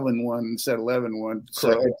 12-1 instead of 11-1.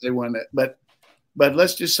 So if they won that, But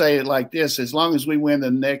let's just say it like this: as long as we win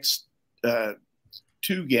the next 2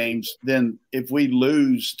 games, then if we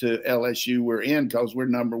lose to LSU, we're in because we're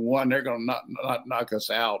number 1. They're going to not knock us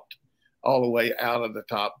out all the way out of the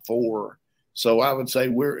top 4. So I would say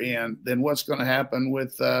we're in. Then what's going to happen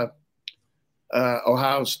with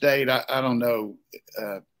Ohio State? I don't know.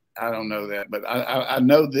 I don't know that, but I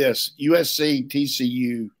know this: USC,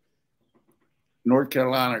 TCU, North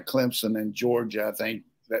Carolina, Clemson, and Georgia. I think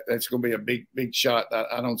that's going to be a big shot.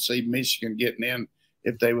 I don't see Michigan getting in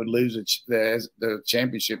if they would lose the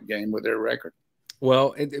championship game with their record.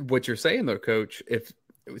 Well, what you're saying, though, Coach, if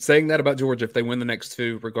saying that about Georgia, if they win the next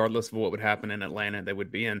 2, regardless of what would happen in Atlanta, they would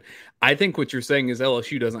be in. I think what you're saying is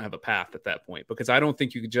LSU doesn't have a path at that point, because I don't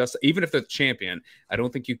think you could just, even if they're the champion, I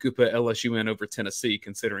don't think you could put LSU in over Tennessee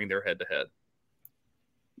considering their head-to-head.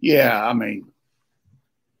 Yeah, I mean,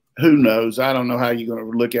 who knows? I don't know how you're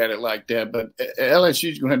going to look at it like that, but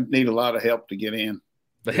LSU's going to need a lot of help to get in.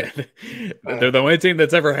 They're the only team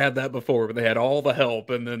that's ever had that before, but they had all the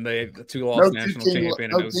help, and then they had the 2-loss national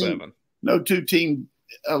champion in 07. No 2-team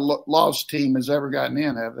lost team has ever gotten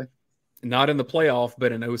in, have they? Not in the playoff,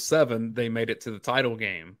 but in 07, they made it to the title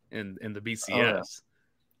game in the BCS.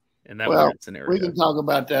 In that weird scenario. We can talk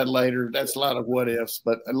about that later. That's a lot of what ifs,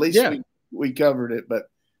 but at least we covered it. But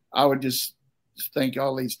I would just think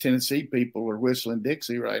all these Tennessee people are whistling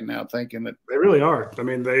Dixie right now, thinking that they really are. I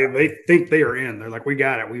mean, they think they are in. They're like, we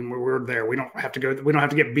got it. We're there. We don't have to go. We don't have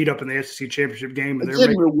to get beat up in the SEC championship game. They're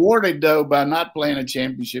getting rewarded though by not playing a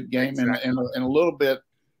championship game, and a little bit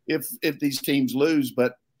if these teams lose,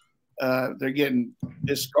 but they're getting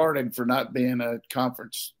discarded for not being a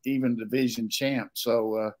conference even division champ.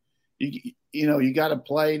 So you got to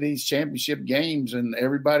play these championship games, and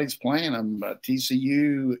everybody's playing them.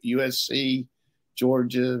 TCU, USC,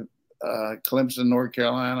 Georgia, Clemson, North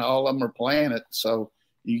Carolina, all of them are playing it. So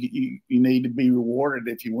you need to be rewarded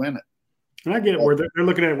if you win it. And I get it where they're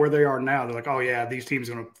looking at where they are now. They're like, oh, yeah, these teams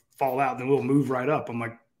are going to fall out, then we'll move right up. I'm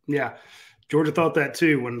like, yeah, Georgia thought that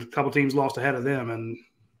too when a couple teams lost ahead of them, and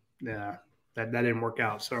yeah, that didn't work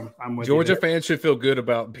out. So I'm with Georgia fans should feel good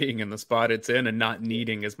about being in the spot it's in and not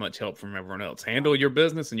needing as much help from everyone else. Handle your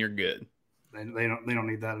business and you're good. They don't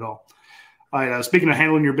need that at all. All right, speaking of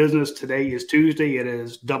handling your business, today is Tuesday. It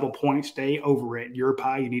is Double Points Day over at Your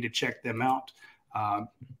Pie. You need to check them out.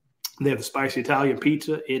 They have the spicy Italian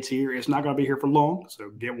pizza. It's here. It's not going to be here for long, so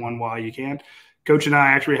get one while you can. Coach and I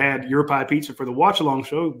actually had Your Pie pizza for the watch-along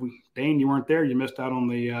show. Dayne, you weren't there. You missed out on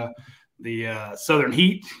the the Southern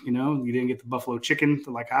Heat. You know, you didn't get the buffalo chicken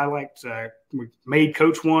like I liked. We made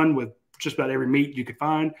Coach one with just about every meat you could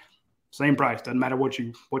find. Same price. Doesn't matter what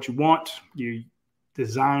you want. You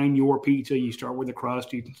design your pizza. You start with the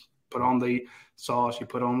crust. You put on the sauce. You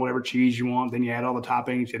put on whatever cheese you want. Then you add all the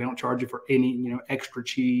toppings. They don't charge you for any extra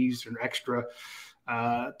cheese or extra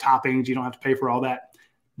toppings. You don't have to pay for all that.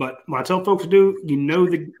 But what I tell folks to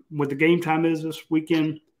do, what the game time is this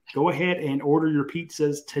weekend, go ahead and order your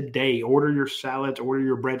pizzas today. Order your salads, order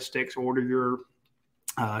your breadsticks, order your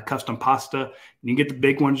custom pasta. You can get the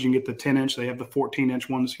big ones. You can get the 10-inch. They have the 14-inch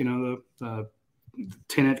ones, the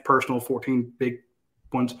 10-inch personal, 14 big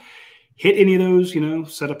ones. Hit any of those,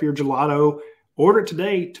 set up your gelato. Order it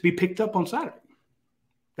today to be picked up on Saturday.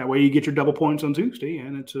 That way you get your double points on Tuesday,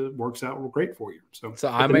 and it works out real great for you. So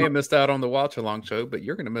I may have missed out on the watch-along show, but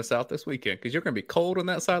you're going to miss out this weekend because you're going to be cold on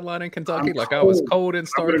that sideline in Kentucky, I was cold in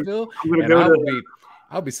Starkville.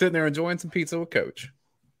 I'll be sitting there enjoying some pizza with Coach.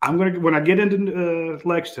 When I get into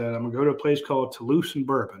Lexington, I'm going to go to a place called Toulouse and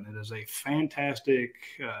Bourbon. It is a fantastic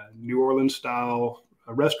New Orleans-style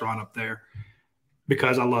restaurant up there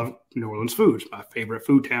because I love New Orleans food. It's my favorite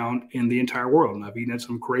food town in the entire world. And I've eaten at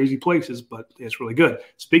some crazy places, but it's really good.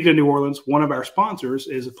 Speaking of New Orleans, one of our sponsors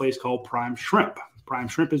is a place called Prime Shrimp. Prime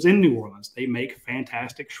Shrimp is in New Orleans. They make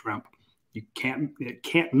fantastic shrimp. You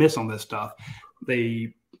can't miss on this stuff.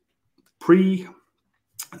 They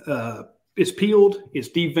it's peeled, it's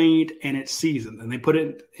deveined, and it's seasoned. And they put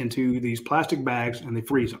it into these plastic bags and they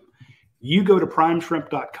freeze them. You go to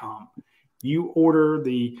primeshrimp.com. You order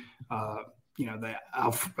the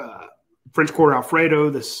French Quarter Alfredo,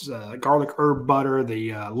 this garlic herb butter,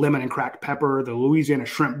 the lemon and cracked pepper, the Louisiana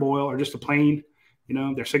shrimp boil, or just the plain,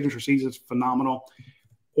 their signature season's phenomenal.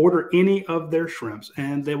 Order any of their shrimps,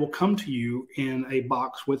 and they will come to you in a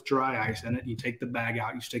box with dry ice in it. You take the bag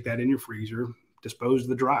out, you stick that in your freezer, dispose of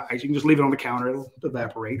the dry ice. You can just leave it on the counter, it'll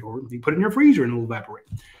evaporate, or you put it in your freezer and it'll evaporate.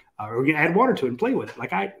 Or you can add water to it and play with it,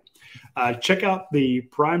 like I check out the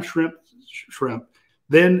Prime Shrimp.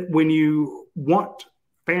 Then when you want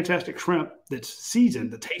fantastic shrimp that's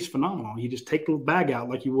seasoned, that tastes phenomenal, you just take the bag out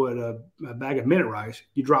like you would a bag of minute rice.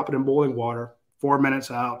 You drop it in boiling water, 4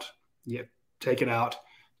 minutes out. You take it out,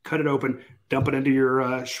 cut it open, dump it into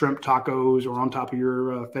your shrimp tacos or on top of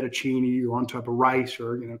your fettuccine or on top of rice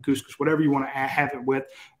or couscous, whatever you want to have it with,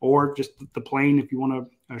 or just the plain if you want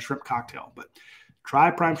a shrimp cocktail. But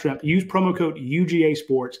try Prime Shrimp. Use promo code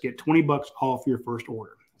UGASports. Get $20 off your first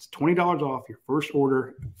order. It's $20 off your first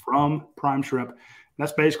order from Prime Shrimp.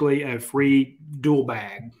 That's basically a free dual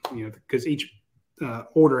bag, because each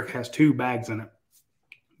order has 2 bags in it.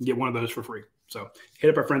 You get one of those for free. So hit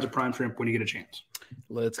up our friends at Prime Shrimp when you get a chance.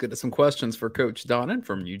 Let's get to some questions for Coach Donnan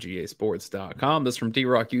from UGAsports.com. This from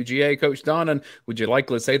D-Rock UGA. Coach Donnan, would you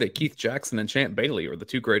likely say that Keith Jackson and Champ Bailey are the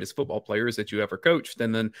 2 greatest football players that you ever coached?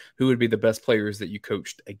 And then who would be the best players that you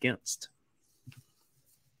coached against?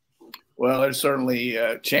 Well, there's certainly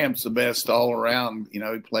Champ's the best all around. He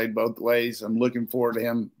played both ways. I'm looking forward to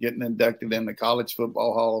him getting inducted in the College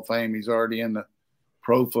Football Hall of Fame. He's already in the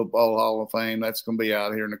Pro Football Hall of Fame. That's going to be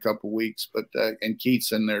out here in a couple of weeks. But and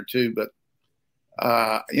Keith's in there too. But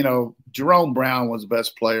Jerome Brown was the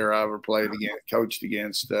best player I ever coached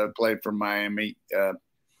against. Played for Miami.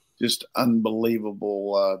 Just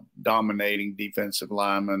unbelievable, dominating defensive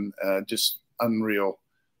lineman. Just unreal.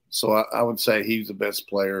 So I would say he's the best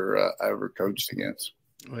player I ever coached against.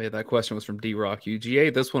 Oh, yeah, that question was from D-Rock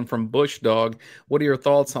UGA. This one from Bush Dog. What are your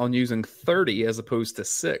thoughts on using 30 as opposed to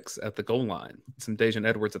 6 at the goal line? Some Dajan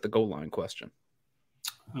Edwards at the goal line question.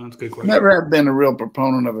 That's a good question. Never have been a real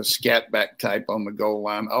proponent of a scat back type on the goal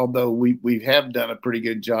line, although we have done a pretty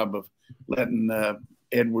good job of letting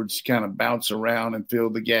Edwards kind of bounce around and fill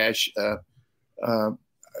the gash.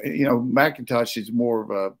 McIntosh is more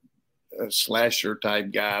of a slasher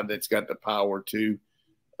type guy that's got the power to,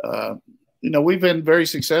 we've been very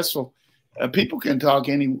successful. People can talk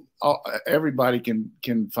everybody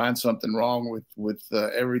can find something wrong with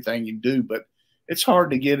everything you do, but it's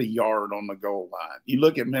hard to get a yard on the goal line. You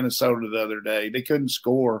look at Minnesota the other day, they couldn't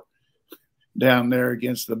score down there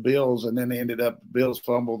against the Bills, and then they ended up the Bills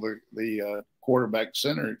fumbled the quarterback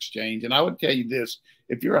center exchange. And I would tell you this,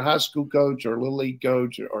 if you're a high school coach or a little league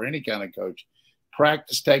coach or any kind of coach,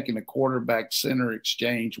 practice taking a quarterback center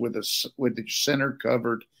exchange with the center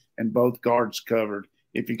covered and both guards covered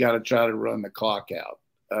if you got to try to run the clock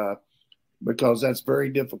out, because that's very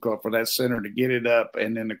difficult for that center to get it up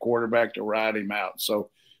and then the quarterback to ride him out. So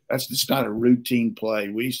that's just not a routine play.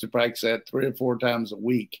 We used to practice that 3 or 4 times a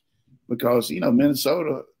week because,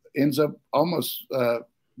 Minnesota ends up almost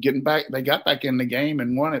getting back. They got back in the game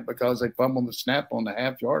and won it because they fumbled the snap on the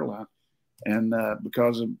half-yard line. and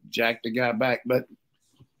because of Jack the guy back. But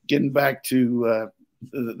getting back to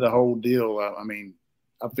the whole deal, I mean,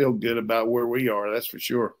 I feel good about where we are. That's for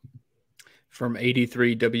sure. From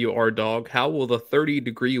 83 WR Dog, how will the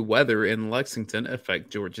 30-degree weather in Lexington affect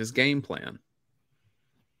Georgia's game plan?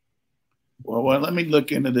 Well, let me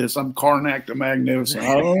look into this. I'm Karnak the Magnificent.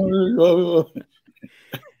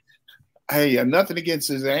 Hey, nothing against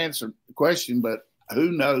his question, but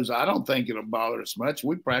who knows? I don't think it'll bother us much.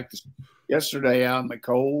 We practiced yesterday out in the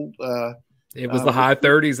cold. It was the high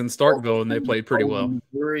 30s in Starkville, and they played pretty well.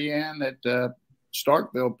 Missouri and at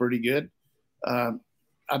Starkville, pretty good.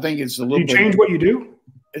 I think it's a little bit. You change what you do?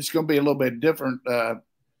 It's going to be a little bit different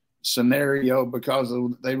scenario because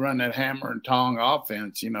they run that hammer and tong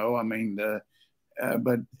offense. I mean,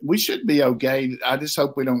 but we should be okay. I just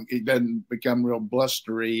hope it doesn't become real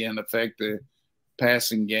blustery and affect the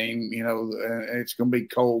passing game. It's going to be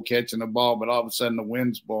cold catching the ball, but all of a sudden the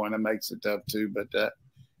wind's blowing. That makes it tough too. But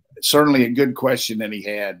certainly a good question that he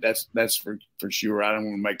had. That's for sure. I don't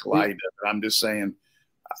want to make light of it. I'm just saying.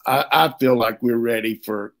 I feel like we're ready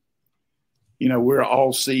for, we're an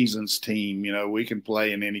all seasons team. We can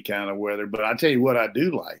play in any kind of weather. But I tell you what I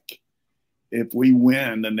do like. If we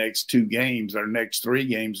win the next 2 games, our next 3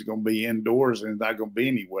 games are going to be indoors and not going to be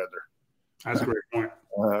any weather. That's a great point.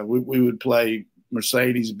 We would play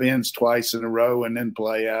Mercedes-Benz twice in a row and then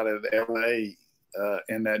play out at L.A.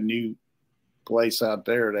 In that new place out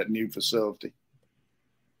there, that new facility.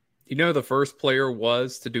 The first player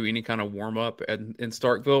was to do any kind of warm-up in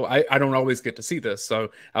Starkville. I don't always get to see this,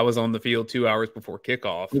 so I was on the field 2 hours before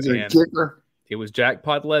kickoff. Was it a kicker? It was Jack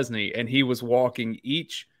Podlesny, and he was walking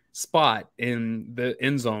each spot in the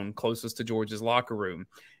end zone closest to George's locker room.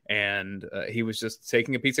 And he was just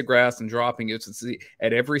taking a piece of grass and dropping it to see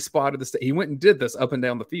at every spot of the state. He went and did this up and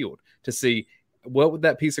down the field to see what would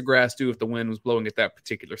that piece of grass do if the wind was blowing at that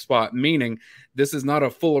particular spot, meaning this is not a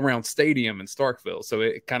full around stadium in Starkville. So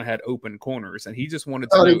it kind of had open corners, and he just wanted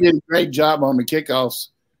to He did a great job on the kickoffs.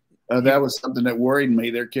 That was something that worried me,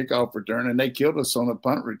 their kickoff return, and they killed us on the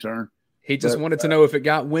punt return. He just wanted to know if it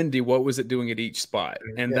got windy, what was it doing at each spot?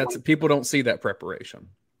 And that's people don't see that preparation.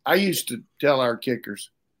 I used to tell our kickers,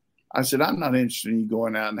 I said, I'm not interested in you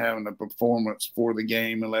going out and having a performance for the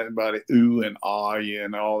game and let everybody ooh and ah you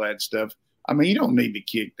and all that stuff. I mean, you don't need to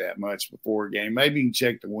kick that much before a game. Maybe you can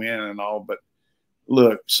check the wind and all, but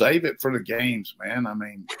look, save it for the games, man. I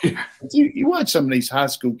mean, you watch some of these high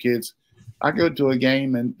school kids. I go to a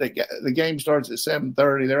game and the game starts at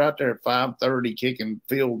 7:30. They're out there at 5:30 kicking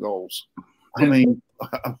field goals. I mean,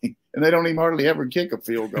 and they don't even hardly ever kick a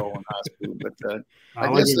field goal in high school. But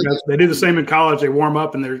I guess they do the same in college. They warm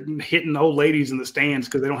up and they're hitting old ladies in the stands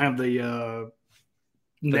because they don't have the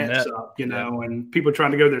nets up, and people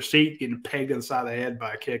trying to go to their seat getting pegged to the side of the head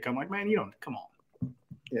by a kick. I'm like, man, you don't come on.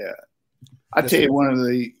 Yeah. I tell you, one of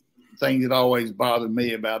the things that always bothered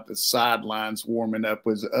me about the sidelines warming up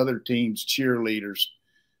was other teams' cheerleaders,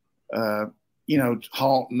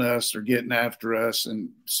 haunting us or getting after us and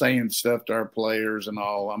saying stuff to our players and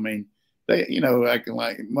all. I mean, they, acting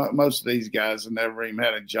like most of these guys have never even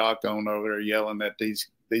had a jock on over there yelling at these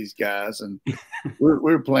guys. And we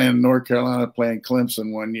were playing North Carolina, playing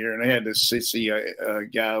Clemson one year, and they had this sissy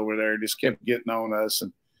guy over there just kept getting on us.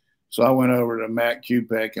 And so I went over to Matt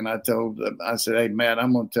Kupek and I said, hey, Matt,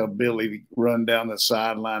 I'm going to tell Billy to run down the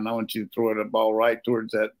sideline. I want you to throw the ball right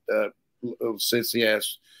towards that little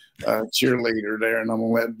sissy-ass cheerleader there, and I'm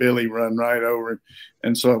going to let Billy run right over.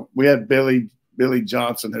 And so we had Billy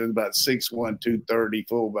Johnson, who was about 6'1", 230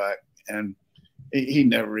 fullback, and he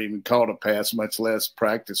never even caught a pass, much less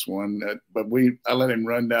practice one. But I let him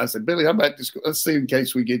run down. I said, Billy, how about this? Let's see in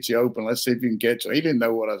case we get you open. Let's see if you can catch it. He didn't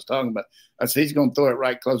know what I was talking about. I said, he's going to throw it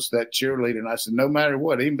right close to that cheerleader. And I said, no matter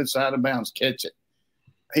what, even beside of bounds, catch it.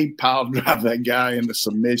 He piled drive that guy into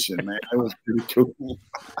submission, man. That was pretty cool.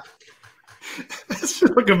 That's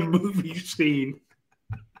like a movie scene.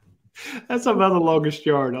 That's about the longest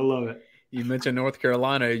yard. I love it. You mentioned North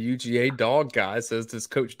Carolina. UGA dog guy says, does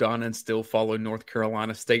Coach Donnan still follow North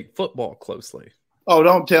Carolina State football closely? Oh,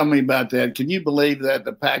 don't tell me about that. Can you believe that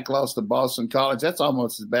the Pack lost to Boston College? That's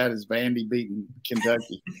almost as bad as Vandy beating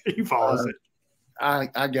Kentucky. He follows it.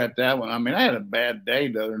 I got that one. I mean, I had a bad day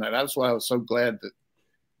the other night. That's why I was so glad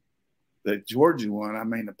that Georgia won. I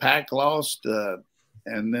mean, the Pack lost,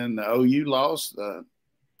 and then the OU lost. The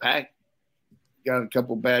Pack got a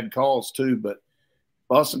couple bad calls too, but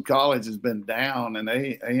Boston College has been down, and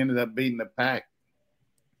they ended up beating the Pack.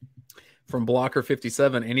 From Blocker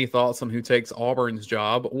 57, any thoughts on who takes Auburn's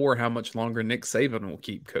job or how much longer Nick Saban will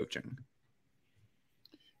keep coaching?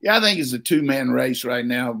 Yeah, I think it's a two-man race right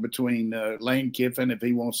now between Lane Kiffin, if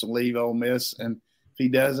he wants to leave Ole Miss, and if he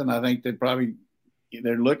doesn't, I think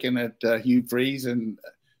they're looking at Hugh Freeze, and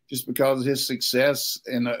just because of his success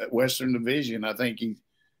in the Western Division, I think he's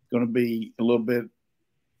going to be a little bit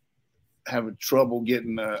having trouble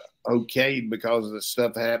getting okayed because of the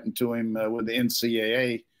stuff that happened to him with the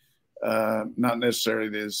NCAA. Not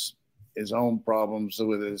necessarily his own problems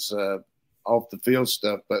with his off the field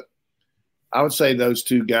stuff, but I would say those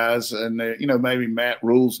two guys, and maybe Matt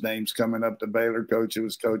Rule's name's coming up, the Baylor coach who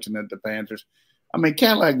was coaching at the Panthers. I mean,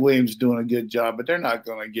 Cadillac Williams doing a good job, but they're not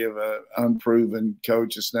going to give an unproven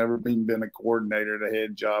coach that's never been a coordinator the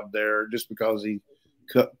head job there just because he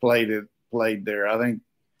played there. I think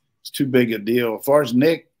it's too big a deal. As far as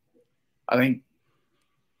Nick, I think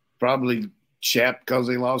probably chapped because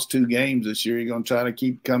they lost 2 games this year. You're going to try to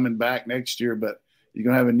keep coming back next year, but you're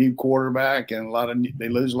going to have a new quarterback and they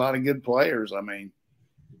lose a lot of good players. I mean,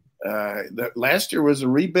 last year was a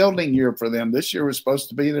rebuilding year for them. This year was supposed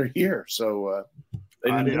to be their year. So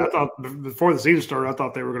I thought before the season started, I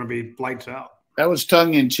thought they were going to be lights out. That was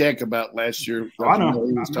tongue in cheek about last year. I know.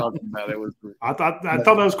 He was talking about it. I thought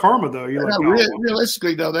that was karma, though.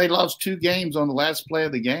 Realistically, though, they lost 2 games on the last play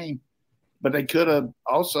of the game, but they could have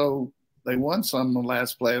also they won some on the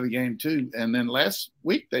last play of the game too. And then last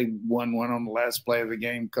week they won one on the last play of the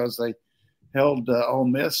game because they held Ole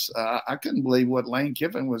Miss. I couldn't believe what Lane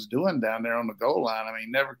Kiffin was doing down there on the goal line. I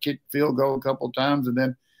mean, never kicked field goal a couple of times and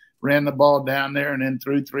then ran the ball down there and then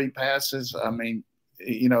threw 3 passes. I mean,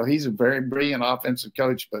 he's a very brilliant offensive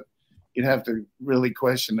coach, but you'd have to really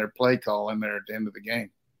question their play calling there at the end of the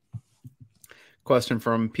game. Question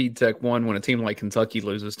from PTech1: when a team like Kentucky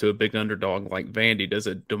loses to a big underdog like Vandy, does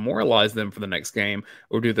it demoralize them for the next game,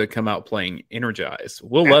 or do they come out playing energized?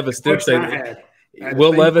 Will Levis did say that.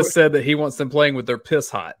 Will Levis said that he wants them playing with their piss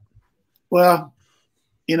hot. Well,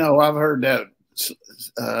 I've heard that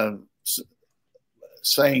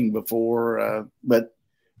saying before, but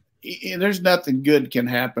there's nothing good can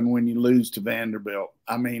happen when you lose to Vanderbilt.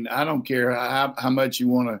 I mean, I don't care how much you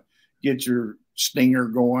want to get your stinger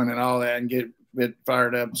going and all that and get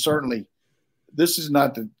fired up. Certainly, this is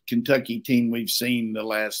not the Kentucky team we've seen the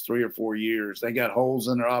last 3 or 4 years. They got holes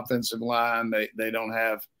in their offensive line. They don't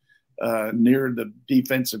have near the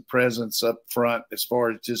defensive presence up front as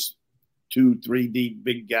far as just 2-3 deep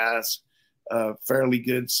big guys. Fairly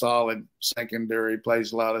good, solid secondary,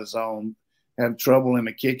 plays a lot of zone. Have trouble in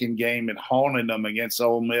the kicking game and haunted them against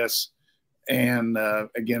Ole Miss and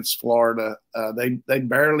against Florida. They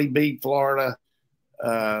barely beat Florida.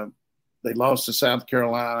 They lost to South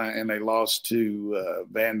Carolina and they lost to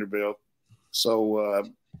Vanderbilt. So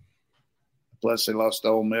plus they lost to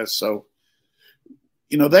Ole Miss. So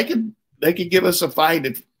they could give us a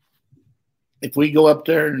fight if we go up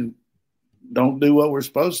there and don't do what we're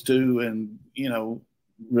supposed to and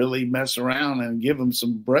really mess around and give them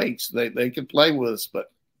some breaks. They could play with us,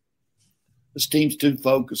 but this team's too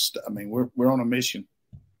focused. I mean, we're on a mission.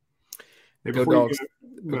 Hey, before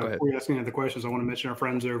you ask any of the questions, I want to mention our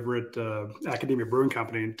friends over at Academia Brewing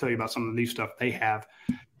Company and tell you about some of the new stuff they have.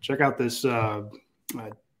 Check out this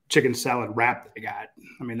chicken salad wrap they got.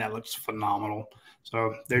 I mean, that looks phenomenal.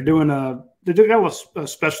 So they're doing a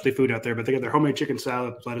specialty food out there, but they got their homemade chicken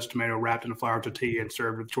salad, lettuce, tomato wrapped in a flour tortilla and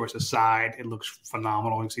served with choice of side. It looks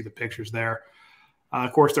phenomenal. You can see the pictures there.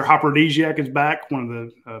 Of course, their Hopperdesiac is back, one of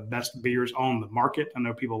the best beers on the market. I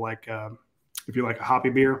know people like if you like a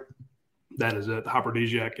hoppy beer, that is it. The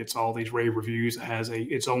Hopperdesiac gets all these rave reviews. It has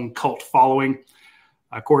its own cult following.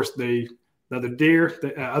 Of course, the other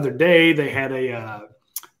day they had a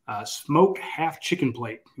smoked half chicken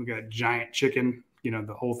plate. We got a giant chicken.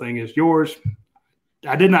 The whole thing is yours.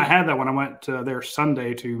 I did not have that when I went there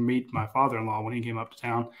Sunday to meet my father-in-law when he came up to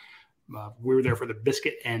town. We were there for the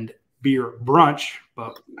biscuit and beer brunch,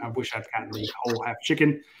 but I wish I'd gotten the whole half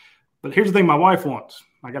chicken. But here's the thing my wife wants.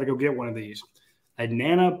 I got to go get one of these. A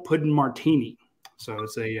Nana Pudding Martini. So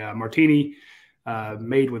it's a martini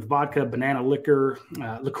made with vodka, banana liqueur,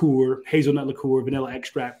 hazelnut liqueur, vanilla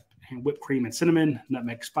extract, and whipped cream and cinnamon,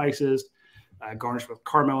 nutmeg spices, garnished with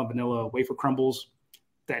caramel and vanilla wafer crumbles.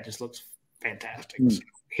 That just looks fantastic. So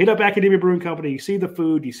hit up Academia Brewing Company. You see the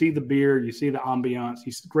food, you see the beer, you see the ambiance.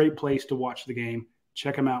 It's a great place to watch the game.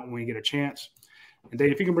 Check them out when you get a chance. And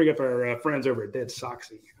Dave, if you can bring up our friends over at Dead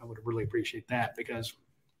Soxy, I would really appreciate that because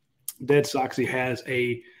Dead Soxy has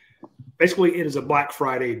basically it is a Black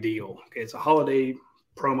Friday deal. Okay, it's a holiday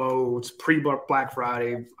promo. It's pre-Black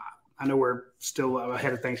Friday. I know we're still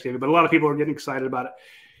ahead of Thanksgiving, but a lot of people are getting excited about it.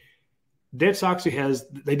 Dead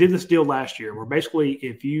Soxy they did this deal last year where basically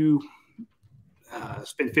if you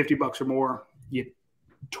spend $50 or more, you get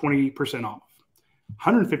 20% off.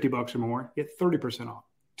 $150 or more, you get 30% off.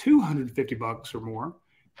 $250 or more,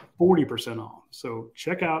 40% off. So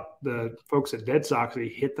check out the folks at Dead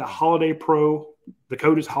Soxy. Hit the Holiday Pro. The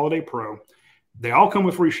code is Holiday Pro. They all come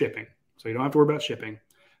with free shipping, so you don't have to worry about shipping.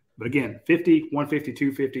 But again, 50, 150,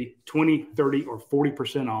 250, 20, 30, or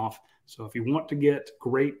 40% off. So if you want to get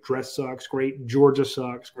great dress socks, great Georgia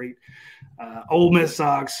socks, great Ole Miss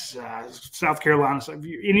socks, South Carolina socks,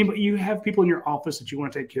 you have people in your office that you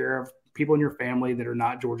want to take care of, people in your family that are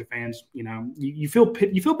not Georgia fans, you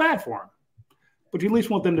feel bad for them. But you at least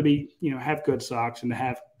want them to be, have good socks and to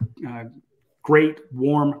have great,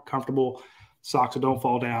 warm, comfortable socks that don't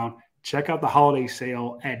fall down. Check out the holiday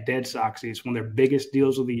sale at Dead Soxy. It's one of their biggest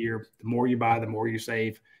deals of the year. The more you buy, the more you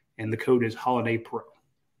save. And the code is Holiday Pro.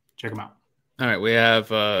 Check them out. All right, we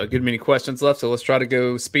have a good many questions left, so let's try to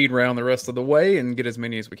go speed round the rest of the way and get as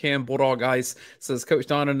many as we can. Bulldog Ice says, Coach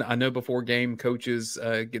Donnan, I know before game coaches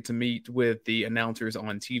get to meet with the announcers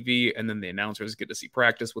on TV, and then the announcers get to see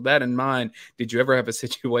practice. With that in mind, did you ever have a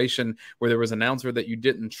situation where there was an announcer that you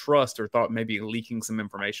didn't trust or thought maybe leaking some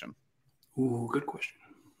information? Ooh, good question.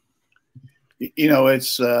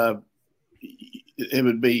 It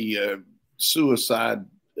would be suicide,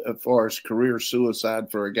 as far as career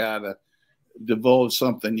suicide, for a guy to divulge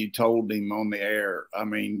something you told him on the air. I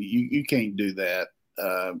mean, you can't do that.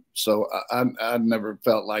 So I never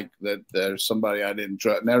felt like that there's somebody I didn't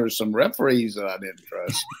trust. There were some referees that I didn't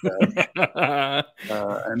trust.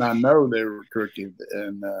 And I know they were crooked,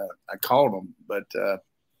 and I called them. But as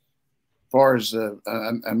far as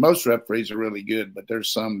and most referees are really good, but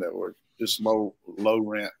there's some that were just low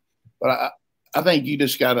rent. But I think you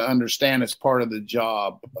just got to understand it's part of the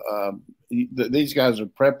job. These guys are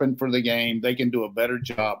prepping for the game. They can do a better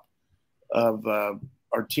job of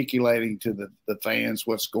articulating to the fans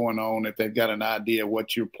what's going on if they've got an idea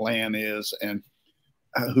what your plan is and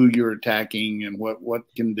who you're attacking and what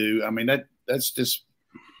can do. I mean, that's just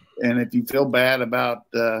 – and if you feel bad about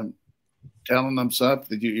telling them stuff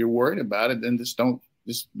that you're worried about it, then just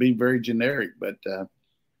be very generic. But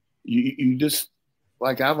you just –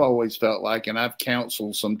 like I've always felt like, and I've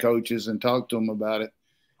counseled some coaches and talked to them about it.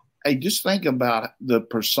 Hey, just think about the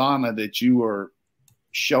persona that you are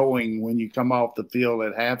showing when you come off the field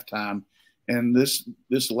at halftime. And this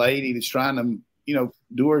lady that's trying to,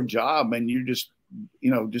 do her job, and you're just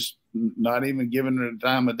not even giving her the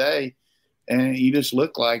time of day. And you just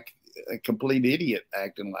look like a complete idiot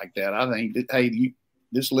acting like that. I think that, hey, you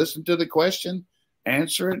just listen to the question,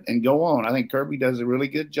 answer it, and go on. I think Kirby does a really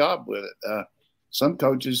good job with it. Some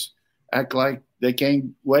coaches act like they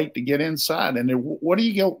can't wait to get inside. And what are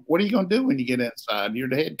you going to do when you get inside? You're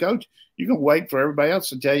the head coach. You're going to wait for everybody else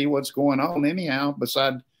to tell you what's going on anyhow.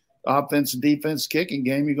 Besides the offense and defense kicking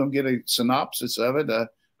game, you're going to get a synopsis of it.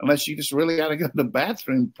 Unless you just really got to go to the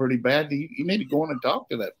bathroom pretty bad. You need to go in and talk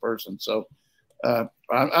to that person. So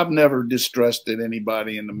I've never distrusted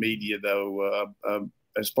anybody in the media, though,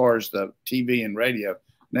 as far as the TV and radio.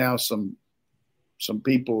 Now some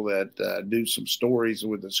people that do some stories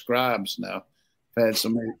with the scribes now have had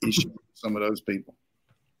some issues with some of those people.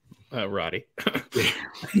 Radi.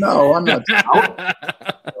 No, I'm not.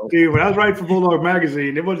 Dude, when I was writing for Bulldog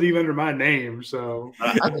Magazine, it wasn't even under my name. So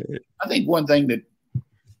I think one thing that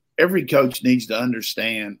every coach needs to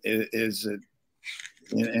understand is that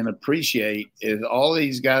and appreciate is all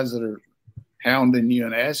these guys that are hounding you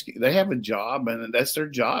and asking, they have a job, and that's their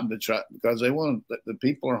job to try, because they want the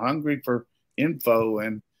people are hungry for info,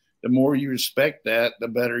 and the more you respect that, the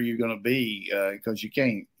better you're going to be, because you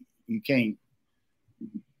can't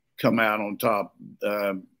come out on top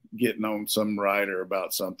getting on some writer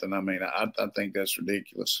about something. I mean, I think that's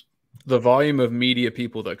ridiculous. The volume of media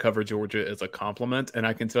people that cover Georgia is a compliment, and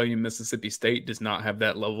I can tell you Mississippi State does not have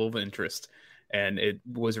that level of interest, and it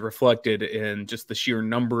was reflected in just the sheer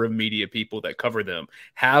number of media people that cover them.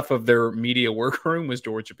 Half of their media workroom was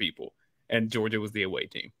Georgia people, and Georgia was the away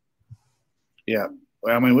team. Yeah.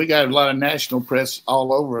 Well, I mean, we got a lot of national press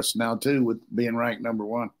all over us now, too, with being ranked number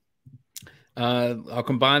one. I'll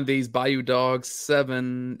combine these. Bayou Dogs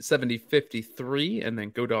 70-53 and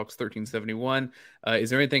then Go Dogs 13-71.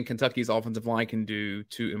 Is there anything Kentucky's offensive line can do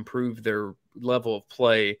to improve their level of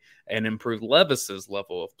play and improve Levis's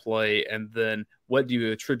level of play? And then what do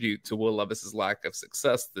you attribute to Will Levis's lack of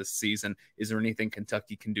success this season? Is there anything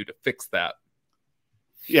Kentucky can do to fix that?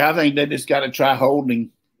 Yeah, I think they just got to try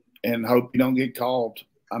holding and hope you don't get called.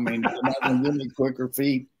 I mean, they're not going to give me quicker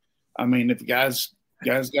feet. I mean, if guys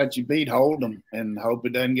got you beat, hold them and hope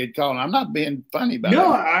it doesn't get called. I'm not being funny about it.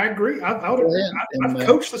 No, I agree. I've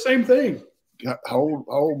coached the same thing. Hold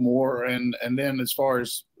more, and then as far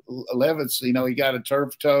as Levis, he got a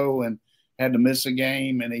turf toe and had to miss a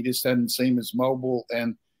game, and he just doesn't seem as mobile.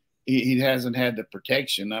 And he hasn't had the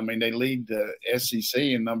protection. I mean, they lead the SEC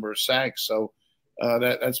in number of sacks, so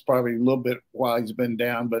that's probably a little bit why he's been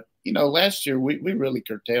down. But last year we really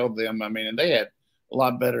curtailed them. I mean, and they had a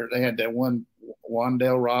lot better. They had that one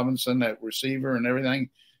Wan'Dale Robinson, that receiver, and everything.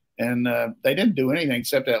 And they didn't do anything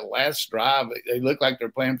except that last drive. They looked like they're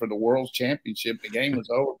playing for the World Championship. The game was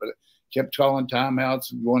over, but it kept calling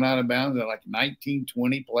timeouts and going out of bounds at like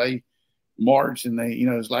 19-20 play march. And they,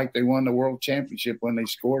 it's like they won the World Championship when they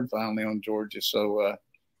scored finally on Georgia. So,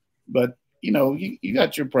 but you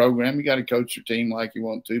got your program. You got to coach your team like you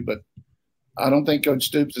want to. But I don't think Coach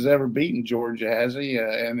Stoops has ever beaten Georgia, has he?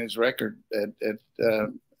 And his record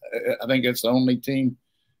I think it's the only team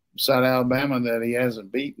beside Alabama that he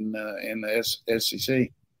hasn't beaten in the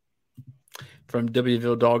SEC. From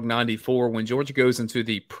WVille Dog 94, when Georgia goes into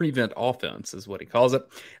the prevent offense, is what he calls it.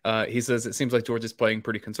 He says it seems like Georgia's playing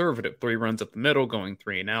pretty conservative. 3 runs up the middle, going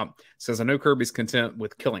 3 and out. Says, I know Kirby's content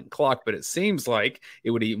with killing clock, but it seems like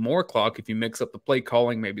it would eat more clock if you mix up the play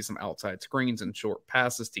calling, maybe some outside screens and short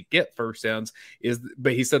passes to get first downs.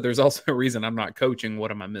 But he said there's also a reason I'm not coaching.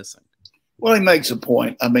 What am I missing? Well, he makes a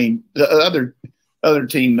point. I mean, the other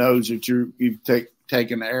team knows that you've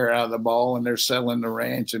taking the air out of the ball, and they're selling the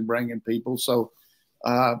ranch and bringing people. So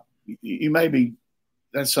that's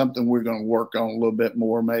something we're going to work on a little bit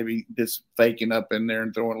more, maybe just faking up in there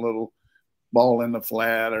and throwing a little ball in the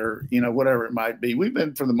flat or, whatever it might be. We've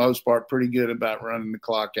been, for the most part, pretty good about running the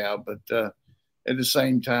clock out. But at the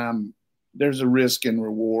same time, there's a risk and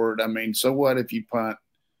reward. I mean, so what if you punt?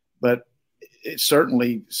 But it's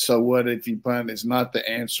certainly, so what if you punt is not the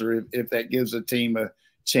answer if that gives a team a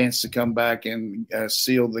chance to come back and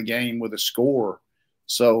seal the game with a score.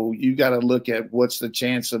 So you got to look at what's the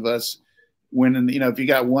chance of us winning. If you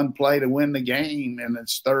got one play to win the game and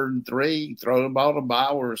it's 3rd and 3, throw the ball to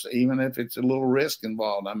Bowers, even if it's a little risk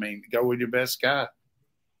involved. I mean, go with your best guy.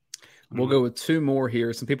 We'll go with 2 more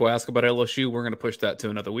here. Some people ask about LSU. We're going to push that to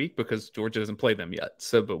another week because Georgia doesn't play them yet.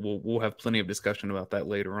 But we'll have plenty of discussion about that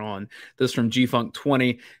later on. This from G-Funk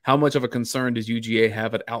 20. How much of a concern does UGA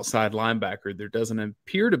have at outside linebacker? There doesn't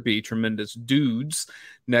appear to be tremendous dudes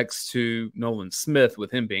next to Nolan Smith,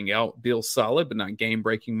 with him being out. Beal's solid, but not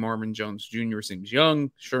game-breaking. Marvin Jones Jr. seems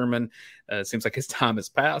young. Sherman seems like his time has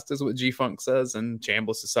passed, is what G-Funk says. And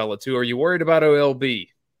Chambliss is solid too. Are you worried about OLB?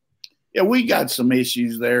 Yeah, we got some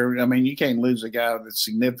issues there. I mean, you can't lose a guy with the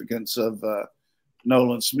significance of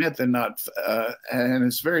Nolan Smith and and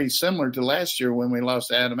it's very similar to last year when we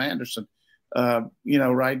lost Adam Anderson.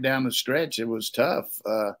 Right down the stretch, it was tough.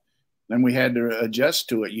 And we had to adjust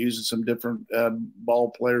to it using some different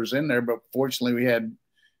ball players in there. But fortunately, we had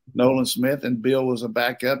Nolan Smith and Bill was a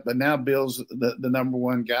backup. But now Bill's the number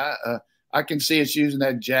one guy. I can see us using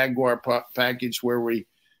that Jaguar package where we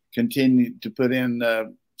continue to put in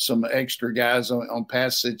some extra guys on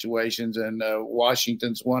pass situations, and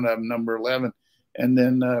Washington's one of them, number 11, and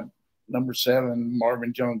then number 7,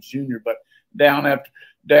 Marvin Jones Jr. But down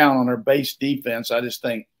on our base defense, I just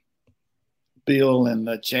think Bill and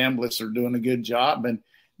Chambliss are doing a good job, and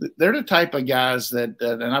they're the type of guys that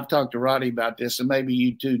and I've talked to Radi about this, and maybe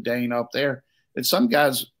you too, Dayne, up there, that some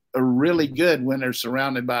guys are really good when they're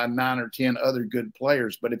surrounded by 9 or 10 other good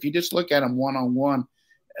players. But if you just look at them one-on-one,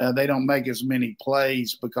 they don't make as many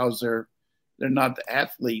plays because they're not the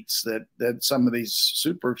athletes that some of these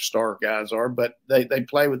superstar guys are, but they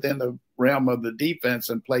play within the realm of the defense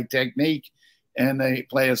and play technique, and they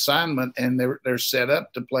play assignment, and they're set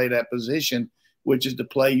up to play that position, which is to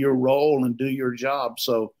play your role and do your job.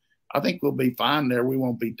 So I think we'll be fine there. We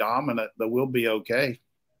won't be dominant, but we'll be okay.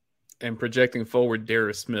 And projecting forward,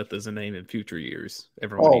 Darius Smith is a name in future years.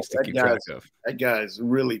 Everyone needs to keep track of. That guy is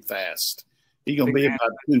really fast. He's going to be about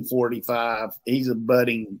 245. He's a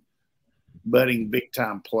budding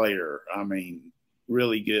big-time player. I mean,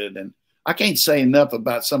 really good. And I can't say enough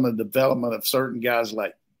about some of the development of certain guys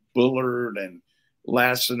like Bullard and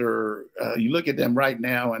Lassiter. You look at them right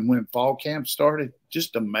now, and when fall camp started,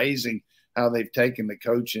 just amazing how they've taken the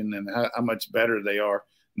coaching and how much better they are.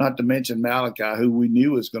 Not to mention Malachi, who we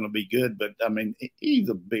knew was going to be good, but I mean, he's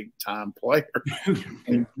a big time player.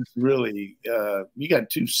 And it's really, you got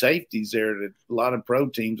 2 safeties there that a lot of pro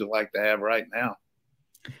teams would like to have right now.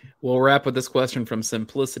 We'll wrap with this question from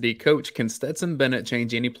Simplicity. Coach, can Stetson Bennett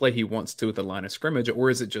change any play he wants to at the line of scrimmage, or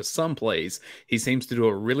is it just some plays? He seems to do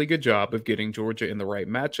a really good job of getting Georgia in the right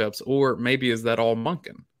matchups, or maybe is that all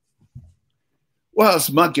Monken? Well, it's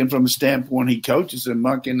Monken from the standpoint he coaches, and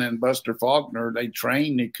Monken and Buster Faulkner, they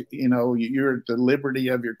train. You're at the liberty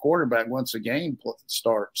of your quarterback once a game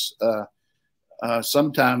starts.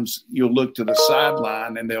 Sometimes you'll look to the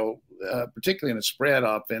sideline and they'll particularly in a spread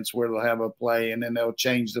offense where they'll have a play and then they'll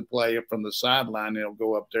change the play from the sideline and it'll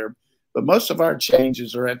go up there. But most of our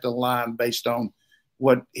changes are at the line based on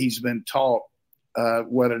what he's been taught,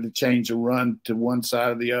 whether to change a run to one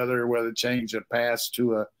side or the other, or whether to change a pass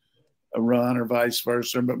to a run or vice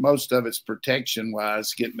versa. But most of it's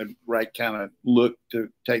protection-wise, getting the right kind of look to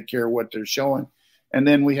take care of what they're showing. And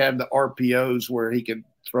then we have the RPOs where he can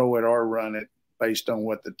throw it or run it based on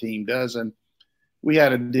what the team does. And we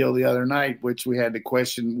had a deal the other night, which we had to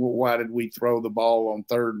question, well, why did we throw the ball on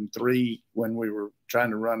 3rd and 3 when we were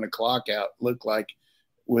trying to run the clock out? Looked like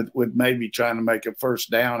with maybe trying to make a first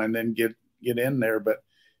down and then get in there. But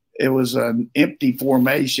it was an empty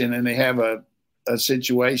formation, and they have a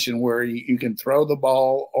situation where you can throw the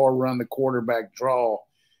ball or run the quarterback draw.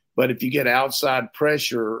 But if you get outside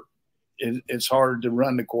pressure, it's hard to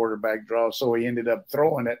run the quarterback draw. So he ended up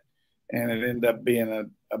throwing it, and it ended up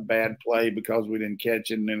being a bad play because we didn't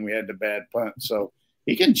catch it, and then we had the bad punt. So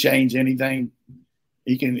he can change anything.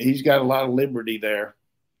 He's got a lot of liberty there.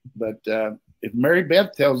 But if Mary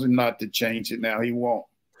Beth tells him not to change it now, he won't.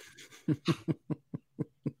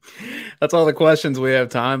 That's all the questions we have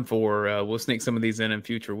time for. We'll sneak some of these in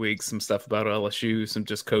future weeks, some stuff about LSU, some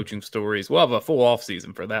just coaching stories. We'll have a full off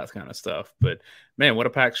season for that kind of stuff. But, man, what a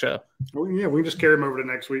packed show. Well, yeah, we can just carry them over to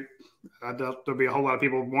next week. I doubt there'll be a whole lot of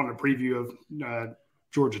people wanting a preview of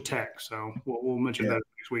Georgia Tech, so we'll mention that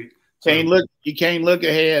next week. So, you can't look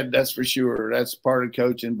ahead, that's for sure. That's part of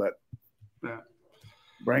coaching, but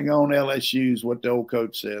bring on LSU's what the old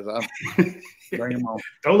coach says. Bring them on.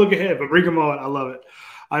 Don't look ahead, but bring them on. I love it.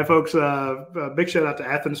 All right, folks, big shout-out to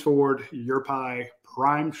Athens Ford, Your Pie,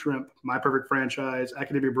 Prime Shrimp, My Perfect Franchise,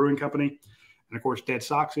 Academia Brewing Company, and, of course, Dead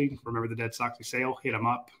Soxy. Remember the Dead Soxy sale. Hit them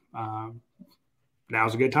up.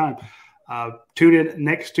 Now's a good time. Tune in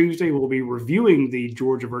next Tuesday. We'll be reviewing the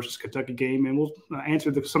Georgia versus Kentucky game, and we'll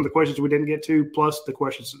answer some of the questions we didn't get to, plus the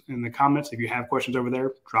questions in the comments. If you have questions over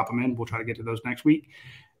there, drop them in. We'll try to get to those next week.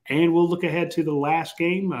 And we'll look ahead to the last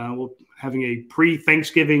game. We're having a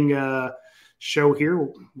pre-Thanksgiving show here.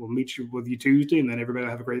 We'll meet with you Tuesday, and then everybody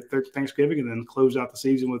will have a great Thanksgiving, and then close out the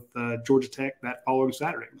season with Georgia Tech that following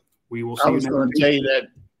Saturday. We will see you next week. I was going to tell you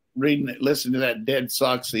that listen to that Dead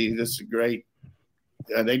Soxy. This is great.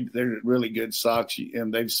 They're really good socks,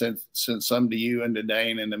 and they've sent some to you and to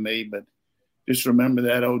Dayne and to me. But just remember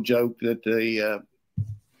that old joke that the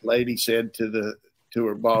lady said to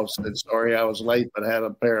her boss, said, "Sorry, I was late, but I had a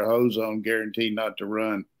pair of hose on, guaranteed not to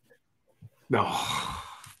run." No,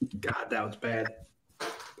 God, that was bad.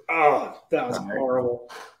 Oh, that was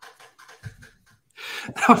horrible.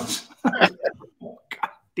 That was God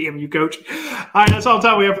damn you, Coach. All right, that's all the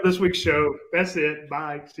time we have for this week's show. That's it.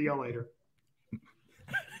 Bye. See y'all later.